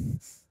Woman.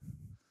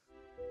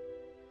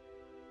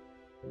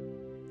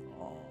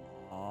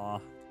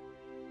 Aww.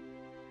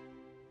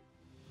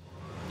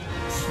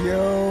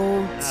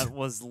 Cute. That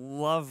was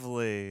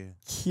lovely.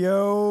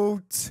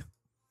 Cute.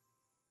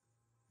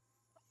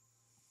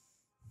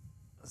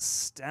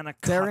 Stana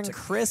Katic. Darren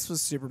Criss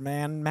was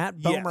Superman. Matt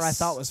Bomer, I Yes.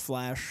 thought, was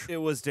Flash. It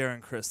was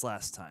Darren Criss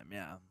last time,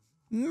 yeah.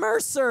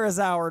 Mercer is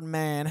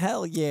Hourman.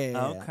 Hell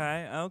yeah.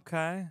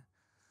 Okay.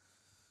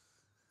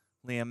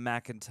 Liam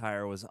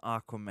McIntyre was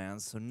Aquaman,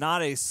 so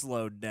not a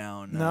slowed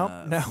down No.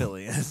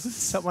 Fillion.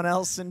 Someone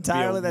else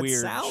entirely. That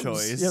weird sounds.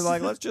 choice. You're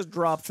like, let's just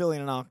drop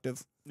Fillion an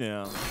octave.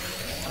 Yeah.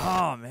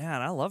 Oh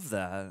man, I love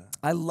that.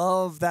 I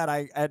love that.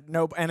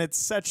 And it's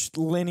such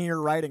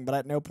linear writing, but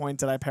at no point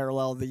did I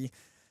parallel the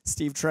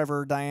Steve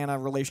Trevor Diana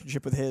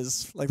relationship with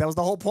his. Like that was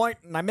the whole point,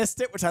 and I missed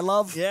it, which I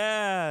love.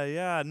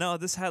 Yeah. No,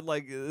 this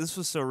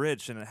was so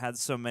rich, and it had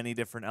so many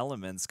different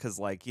elements. Because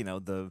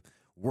the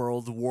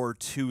World War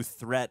II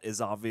threat is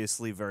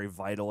obviously very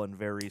vital and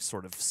very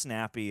sort of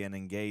snappy and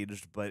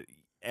engaged, but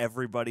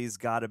everybody's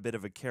got a bit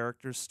of a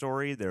character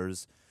story.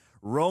 There's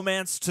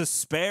romance to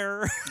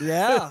spare.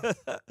 Yeah.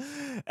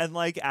 And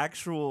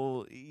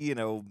actual,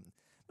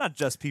 not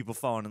just people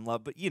falling in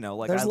love, but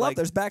there's love,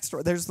 there's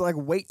backstory, there's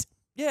weight.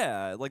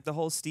 Yeah, the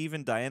whole Steve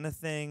and Diana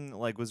thing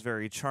was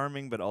very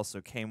charming, but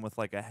also came with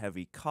a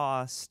heavy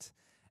cost.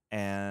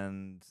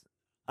 And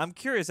I'm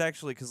curious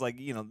actually, because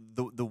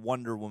the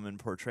Wonder Woman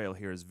portrayal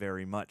here is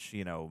very much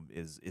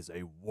is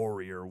a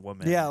warrior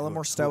woman. Yeah, a little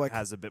more stoic. Who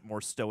has a bit more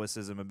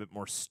stoicism, a bit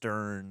more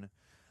stern.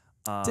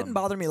 Didn't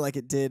bother me like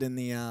it did in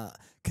the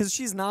because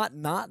she's not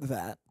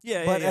that.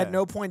 Yeah, but yeah. at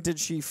no point did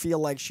she feel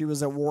like she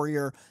was a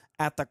warrior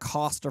at the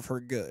cost of her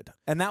good.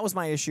 And that was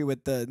my issue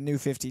with the New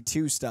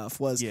 52 stuff.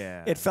 Was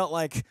it felt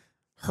like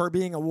her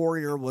being a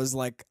warrior was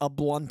a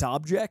blunt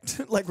object,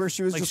 where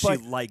she was just she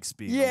likes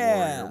being a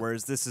warrior,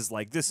 whereas this is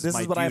this is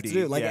my what duty. I have to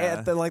do.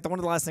 Yeah. One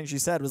of the last things she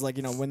said was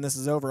when this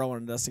is over, I want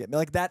to investigate.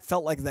 That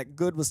felt like that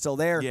good was still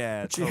there.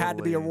 Yeah, but she had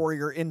to be a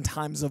warrior in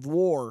times of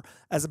war,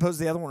 as opposed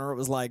to the other one where it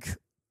was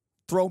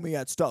throw me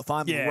at stuff.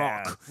 I'm the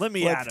rock. Let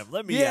me at him.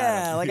 Let me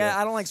at him.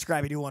 I don't like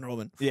Scrappy-Doo Wonder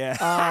Woman.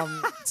 Yeah.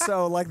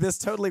 So this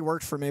totally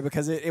worked for me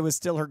because it was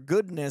still her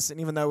goodness, and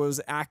even though it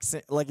was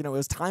it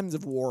was times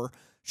of war,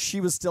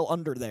 she was still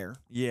under there.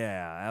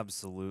 Yeah,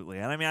 absolutely.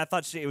 And I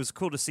thought it was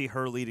cool to see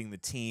her leading the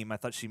team. I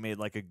thought she made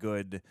a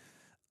good.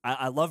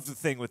 I love the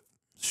thing with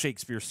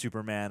Shakespeare's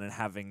Superman and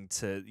having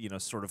to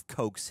sort of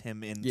coax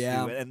him into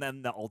it, and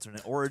then the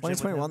alternate origin.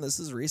 2021. This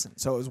is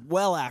recent, so it was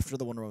well after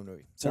the Wonder Woman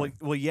movie.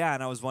 Well, yeah,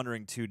 and I was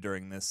wondering too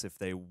during this if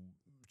they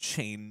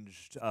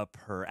changed up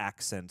her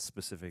accent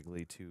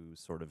specifically to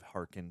sort of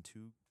hearken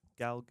to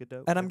Gal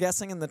Gadot. And I'm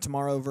guessing in the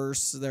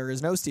Tomorrowverse there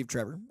is no Steve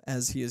Trevor,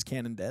 as he is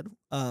canon dead.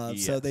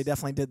 So they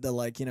definitely did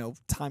the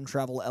time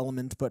travel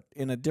element, but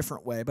in a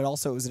different way. But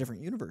also it was a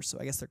different universe, so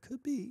I guess there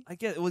could be. I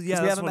guess. Well,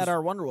 yeah, we haven't met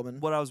our Wonder Woman.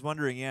 What I was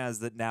wondering, is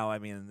that now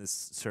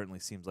this certainly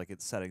seems like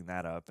it's setting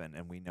that up,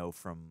 and we know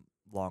from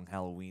Long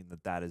Halloween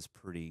that is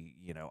pretty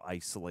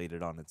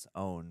isolated on its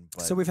own.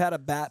 But so we've had a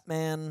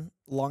Batman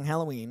Long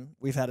Halloween,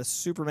 we've had a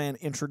Superman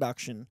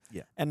introduction,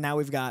 and now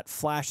we've got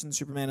Flash and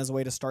Superman as a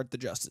way to start the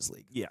Justice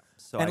League. Yeah,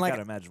 so I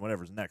gotta imagine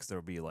whatever's next there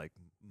will be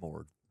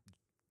more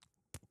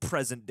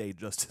present day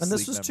Justice League. And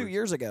this was 2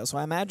 years ago, so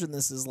I imagine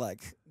this is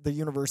the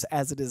universe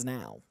as it is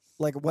now,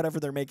 whatever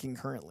they're making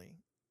currently.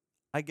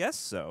 I guess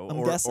so,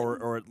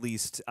 or at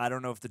least I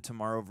don't know if the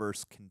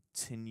Tomorrowverse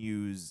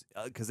continues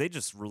because they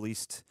just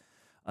released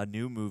a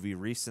new movie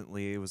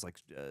recently. It was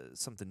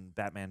something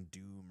Batman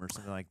Doom or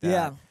something like that.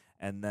 Yeah.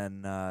 And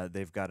then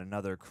they've got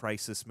another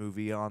Crisis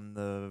movie on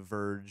the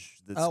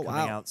verge that's coming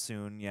out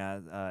soon. Yeah,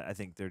 I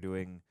think they're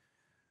doing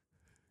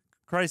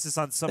Crisis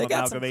on some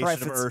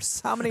amalgamation of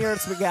Earths. How many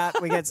Earths we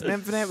got? We got some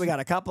Infinite. We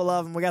got a couple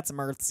of them. We got some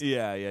Earths.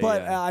 Yeah.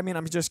 But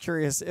I'm just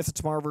curious if the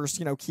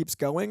Tomorrowverse, keeps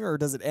going, or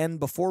does it end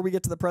before we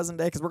get to the present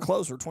day? Because we're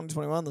closer.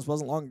 2021. This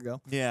wasn't long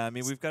ago. Yeah,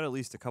 we've got at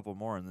least a couple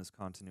more in this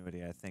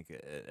continuity, I think,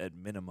 at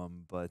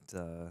minimum. But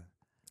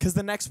because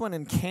the next one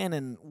in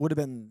canon would have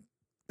been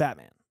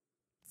Batman.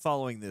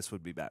 Following this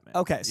would be Batman.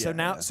 Okay, so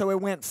so it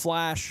went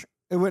Flash.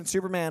 It went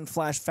Superman,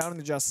 Flash, founding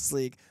the Justice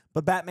League,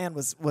 but Batman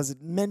was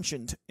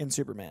mentioned in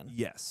Superman.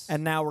 Yes.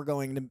 And now we're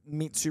going to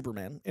meet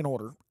Superman in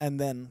order, and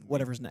then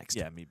whatever's next.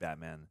 Yeah, meet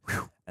Batman.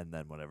 and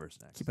then whatever's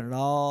next. Keeping it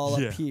all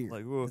Yeah, up here.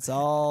 like, whoa. It's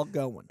all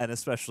going. And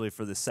especially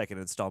for the second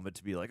installment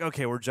to be like,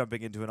 okay, we're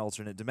jumping into an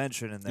alternate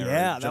dimension, and there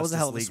Yeah, are that was a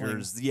hell of a Justice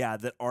Leaguers, yeah,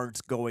 that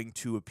aren't going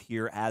to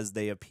appear as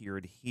they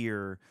appeared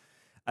here.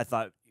 I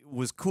thought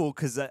was cool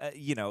because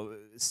you know,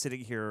 sitting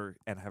here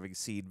and having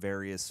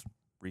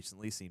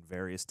recently seen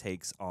various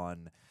takes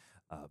on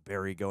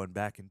Barry going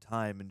back in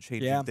time and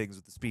changing things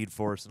with the Speed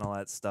Force and all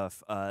that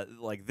stuff.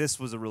 Like, this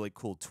was a really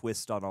cool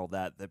twist on all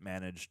that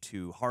managed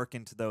to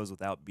hearken to those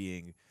without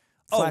being,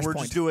 we're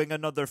just doing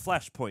another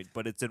Flashpoint,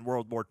 but it's in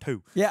World War II.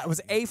 Yeah, it was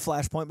a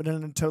Flashpoint, but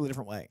in a totally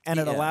different way. And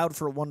it allowed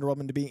for Wonder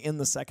Woman to be in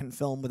the second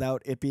film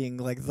without it being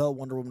like the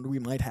Wonder Woman we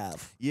might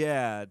have.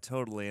 Yeah,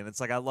 totally. And it's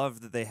like, I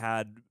love that they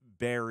had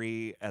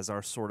Barry as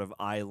our sort of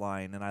eye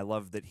line, and I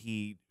love that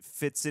he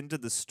fits into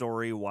the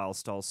story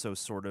whilst also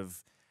sort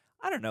of,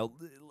 I don't know,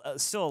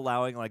 still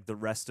allowing like the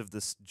rest of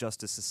this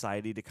Justice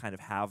Society to kind of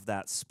have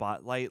that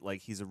spotlight.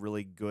 Like, he's a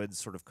really good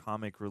sort of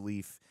comic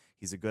relief.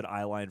 He's a good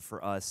eye line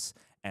for us,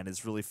 and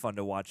it's really fun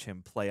to watch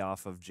him play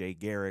off of Jay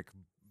Garrick.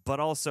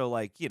 But also,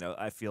 like, you know,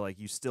 I feel like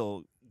you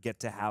still get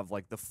to have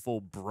like the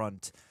full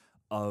brunt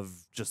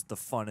of just the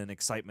fun and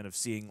excitement of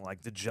seeing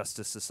like the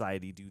Justice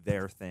Society do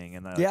their thing.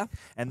 And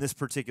and this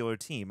particular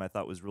team I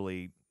thought was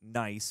really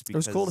nice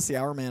because it was cool to see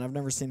Hourman. I've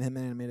never seen him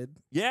animated.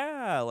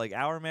 Yeah, like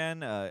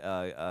Hourman,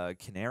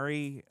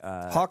 Canary,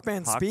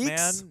 Hawkman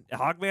speaks.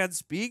 Hawkman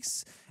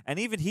speaks, and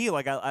even he,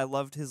 like, I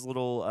loved his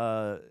little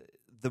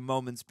the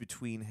moments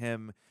between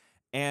him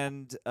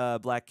and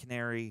Black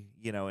Canary,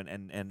 you know,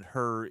 and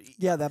her.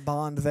 Yeah, that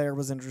bond there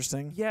was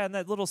interesting. Yeah, and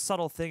that little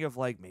subtle thing of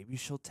like, maybe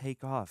she'll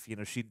take off. You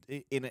know, she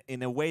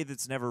in a way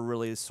that's never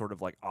really sort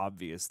of like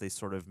obvious. They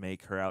sort of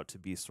make her out to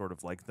be sort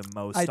of like the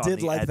most on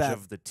the edge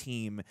of the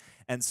team.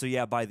 And so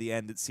yeah, by the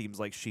end it seems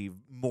like she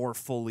more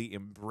fully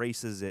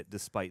embraces it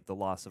despite the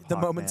loss of the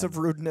Hawkman. moments of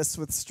rudeness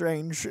with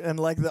Strange, and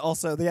like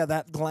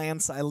that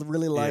glance I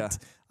really liked.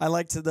 Yeah. I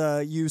liked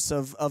the use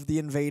of the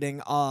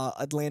invading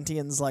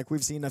Atlanteans, like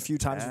we've seen a few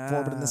times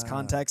before, but in this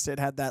context, it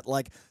had that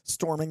like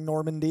storming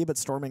Normandy, but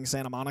storming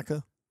Santa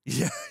Monica.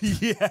 Yeah,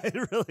 yeah,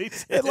 it really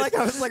did. And like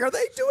I was like, are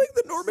they doing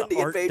the Normandy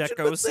invasion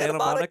with Santa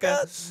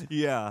Monica?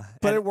 Yeah,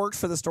 but it worked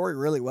for the story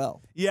really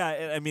well.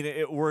 Yeah, I mean,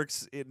 it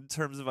works in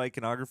terms of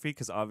iconography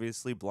because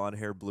obviously blonde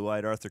hair,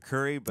 blue-eyed Arthur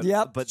Curry, but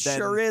but then,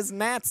 sure is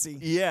Nazi.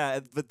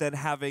 Yeah, but then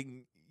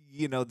having,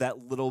 you know,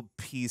 that little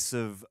piece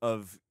of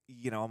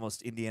you know,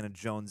 almost Indiana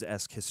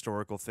Jones-esque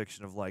historical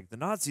fiction of like the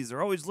Nazis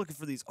are always looking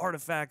for these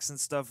artifacts and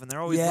stuff, and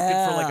they're always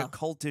looking for like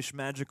occultish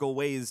magical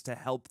ways to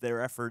help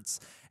their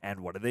efforts. And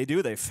what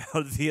do? They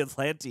found the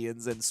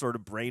Atlanteans and sort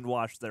of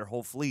brainwashed their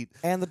whole fleet.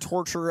 And the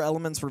torture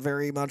elements were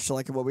very much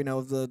like what we know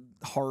of the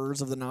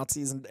horrors of the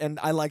Nazis, and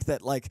I like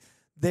that like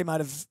they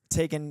might have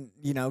taken,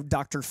 you know,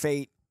 Dr.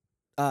 Fate.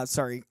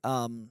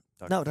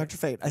 Dr.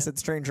 Fate. I said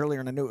Strange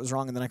earlier, and I knew it was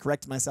wrong, and then I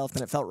corrected myself,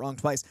 and it felt wrong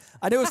twice.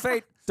 I knew it was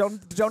Fate.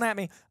 Don't at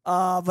me.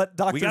 But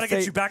Dr. Fate. We gotta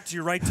get you back to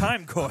your right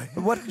time, Coy.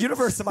 What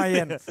universe am I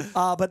in?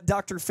 But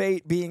Dr.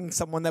 Fate being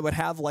someone that would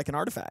have like an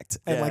artifact,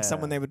 and like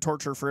someone they would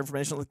torture for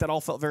information, like that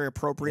all felt very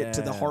appropriate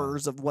to the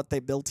horrors of what they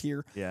built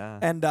here. Yeah.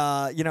 And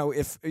you know,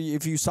 if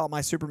you saw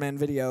my Superman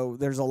video,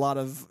 there's a lot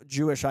of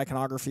Jewish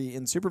iconography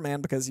in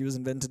Superman because he was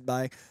invented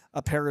by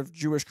a pair of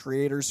Jewish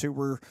creators who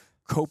were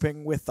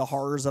coping with the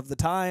horrors of the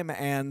time,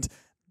 and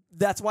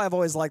that's why I've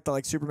always liked the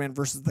like Superman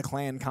versus the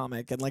Klan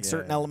comic, and like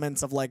certain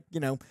elements of like, you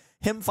know,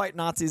 him fighting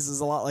Nazis is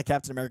a lot like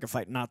Captain America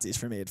fighting Nazis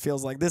for me. It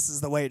feels like this is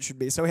the way it should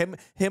be. So him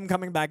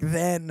coming back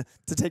then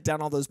to take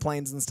down all those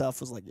planes and stuff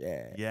was like,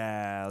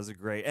 yeah, it was a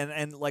great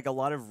and like a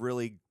lot of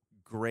really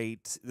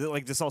great,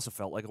 like this also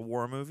felt like a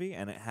war movie,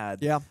 and it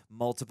had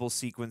multiple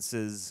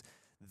sequences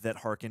that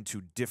harken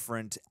to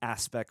different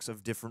aspects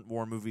of different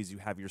war movies. You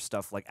have your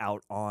stuff like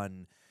out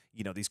on,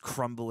 you know, these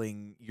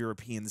crumbling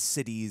European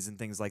cities and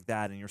things like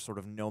that, and your sort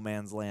of no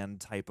man's land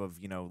type of,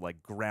 you know,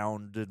 like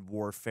grounded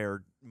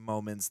warfare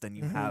moments. Then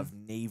you have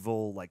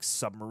naval, like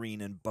submarine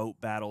and boat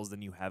battles.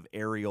 Then you have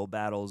aerial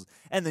battles,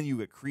 and then you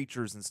get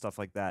creatures and stuff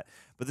like that.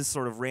 But this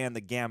sort of ran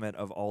the gamut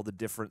of all the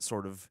different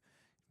sort of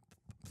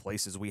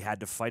places we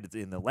had to fight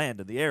in the land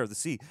and the air, the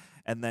sea.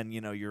 And then,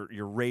 you know,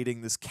 you're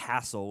raiding this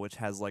castle, which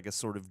has like a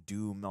sort of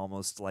Doom,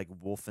 almost like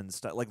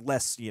Wolfenstein, like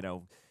less, you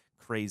know,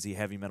 crazy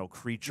heavy metal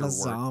creature work.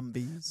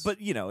 Zombies. But,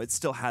 you know, it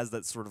still has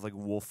that sort of like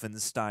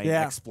Wolfenstein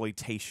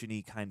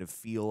exploitation-y kind of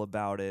feel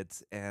about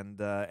it. And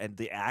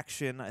the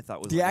action, I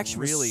thought, was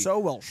really was so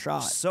well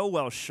shot. So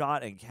well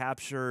shot and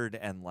captured,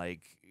 and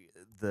like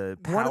the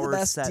power one of the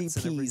best sets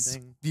DPs. and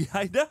everything. Yeah,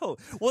 I know.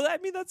 Well, I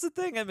mean, that's the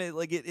thing. I mean,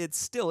 like it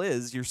still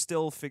is. You're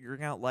still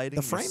figuring out lighting.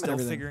 The frame You're and still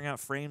everything. figuring out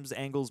frames,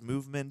 angles,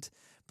 movement,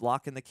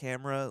 blocking the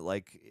camera.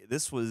 Like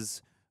this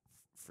was,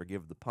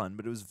 forgive the pun,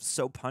 but it was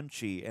so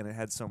punchy, and it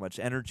had so much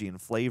energy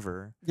and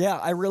flavor. Yeah,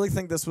 I really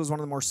think this was one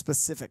of the more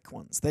specific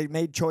ones. They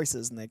made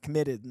choices, and they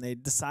committed, and they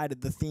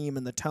decided the theme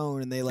and the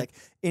tone, and they like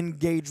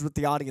engaged with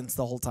the audience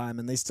the whole time,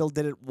 and they still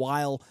did it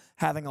while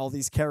having all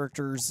these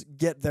characters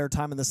get their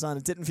time in the sun.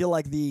 It didn't feel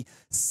like the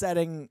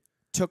setting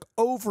took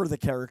over the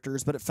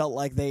characters, but it felt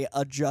like they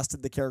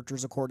adjusted the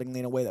characters accordingly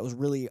in a way that was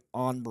really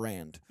on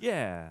brand.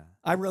 Yeah.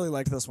 I really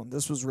liked this one.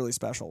 This was really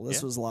special.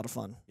 This was a lot of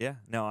fun. Yeah,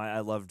 no, I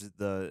loved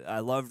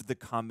the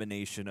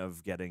combination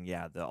of getting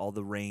all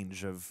the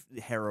range of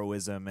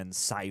heroism and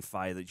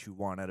sci-fi that you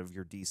want out of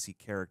your DC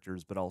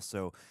characters, but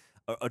also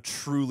a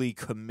truly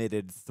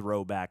committed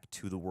throwback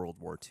to the World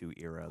War II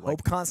era. Like,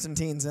 Hope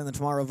Constantine's in the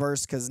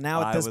Tomorrowverse, because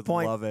now at this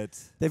point, love it.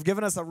 They've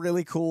given us a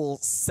really cool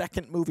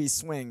second movie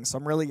swing. So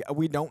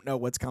we don't know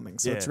what's coming.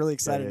 So it's really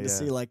exciting to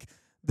see. Like,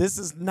 this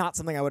is not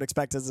something I would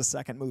expect as a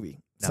second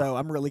movie. No. So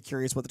I'm really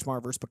curious what the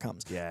Tomorrowverse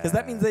becomes. Because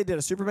that means they did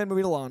a Superman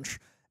movie to launch,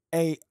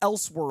 a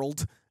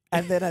Elseworld,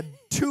 and then a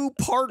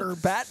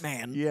two-parter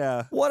Batman.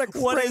 Yeah. What a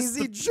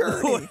crazy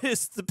journey. What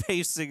is the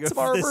pacing of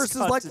Tomorrowverse this is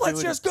like,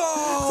 let's just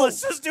go.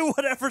 Let's just do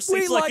whatever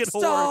seems we like it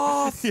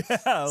stuff.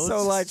 Yeah, let's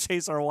just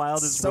chase our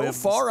wildest whims.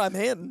 So far, I'm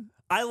in.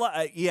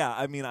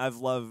 I mean, I've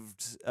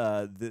loved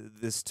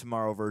this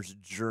Tomorrowverse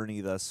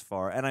journey thus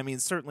far. And I mean,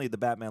 certainly the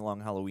Batman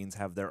Long Halloweens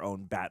have their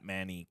own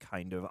Batman-y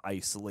kind of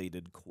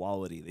isolated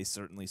quality. They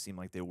certainly seem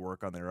like they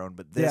work on their own.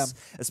 But this,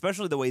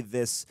 especially the way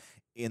this,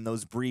 in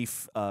those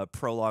brief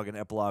prologue and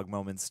epilogue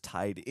moments,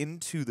 tied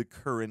into the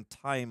current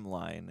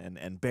timeline,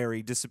 and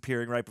Barry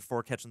disappearing right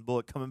before catching the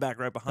bullet, coming back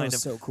right behind him.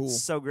 So cool.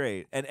 So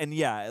great. And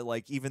yeah,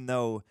 like, even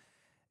though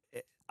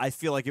I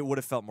feel like it would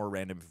have felt more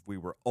random if we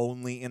were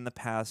only in the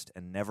past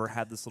and never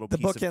had this little piece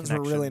of connection. The bookends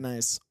were really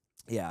nice.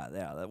 Yeah,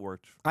 that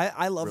worked.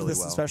 I love really this,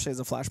 well. especially as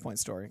a Flashpoint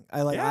story.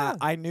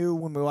 I knew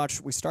when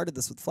we started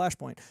this with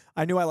Flashpoint,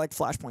 I knew I liked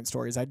Flashpoint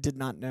stories. I did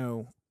not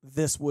know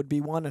this would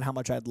be one and how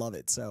much I'd love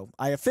it. So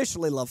I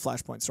officially love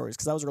Flashpoint stories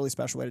because that was a really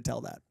special way to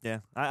tell that. Yeah,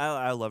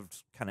 I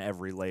loved kind of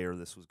every layer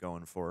this was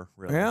going for,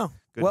 really. Yeah.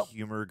 Good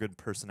humor, good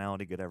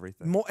personality, good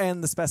everything.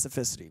 And the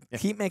specificity. Yeah.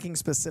 Keep making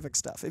specific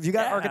stuff. If you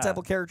got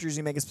archetypal characters,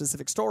 you make a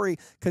specific story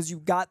because you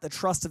got the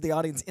trust of the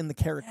audience in the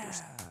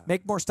characters. Yeah.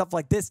 Make more stuff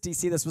like this,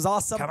 DC. This was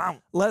awesome. Come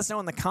on. Let us know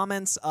in the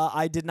comments.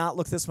 I did not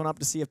look this one up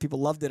to see if people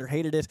loved it or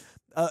hated it.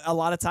 A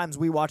lot of times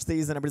we watch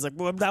these and everybody's like,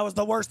 well, that was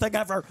the worst thing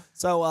ever.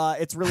 So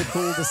it's really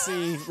cool to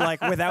see,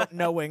 like, without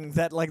knowing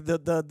that, like,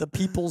 the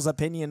people's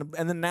opinion.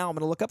 And then now I'm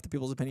going to look up the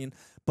people's opinion.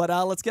 But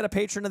let's get a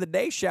patron of the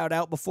day shout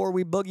out before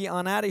we boogie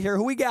on out of here.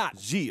 Who we got?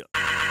 Gia.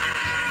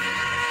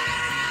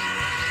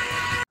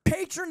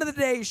 Patron of the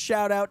day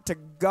shout out to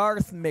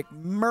Garth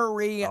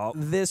McMurray.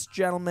 This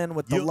gentleman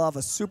with the love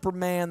of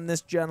Superman.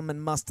 This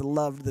gentleman must have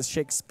loved the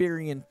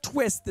Shakespearean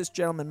twist. This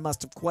gentleman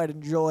must have quite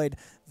enjoyed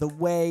the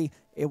way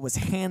it was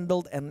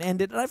handled and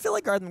ended. And I feel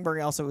like Garth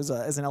McMurray also is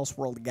an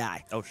Elseworld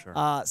guy. Oh, sure.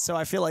 So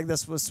I feel like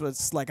this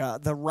was like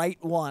the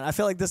right one. I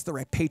feel like this is the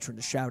right patron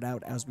to shout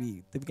out as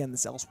we begin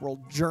this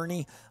Elseworld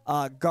journey.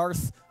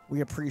 Garth,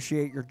 we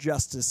appreciate your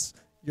justice,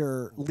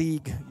 your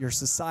league, your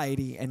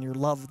society, and your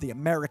love of the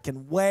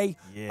American way.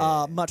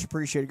 Yeah. Much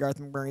appreciated, Garth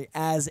McMurray,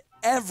 as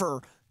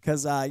ever.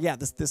 Because,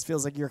 this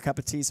feels like your cup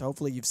of tea, so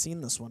hopefully you've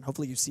seen this one.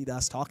 Hopefully you see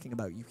us talking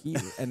about you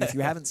here. And if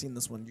you haven't seen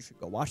this one, you should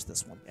go watch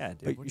this one. Yeah,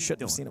 dude. But you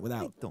shouldn't have seen it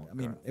without. I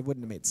mean, it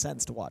wouldn't have made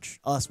sense to watch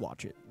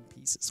it in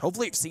pieces.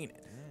 Hopefully you've seen it.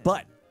 Yeah.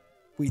 But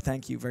we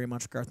thank you very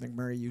much, Garth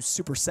McMurray, you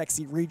super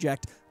sexy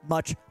reject.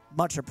 Much,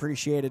 much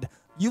appreciated.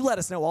 You let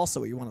us know also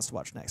what you want us to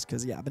watch next,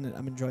 because,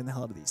 I'm enjoying the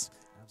hell out of these.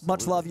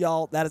 Much love,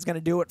 y'all. That is going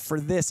to do it for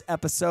this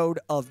episode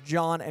of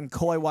John and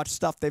Coy watch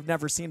stuff they've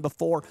never seen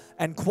before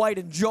and quite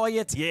enjoy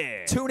it.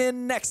 Yeah. Tune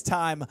in next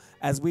time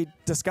as we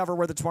discover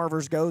where the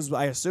Tomorrowverse goes,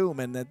 I assume,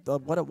 and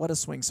what a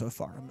swing so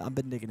far. I've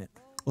been digging it.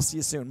 We'll see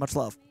you soon. Much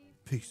love.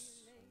 Peace.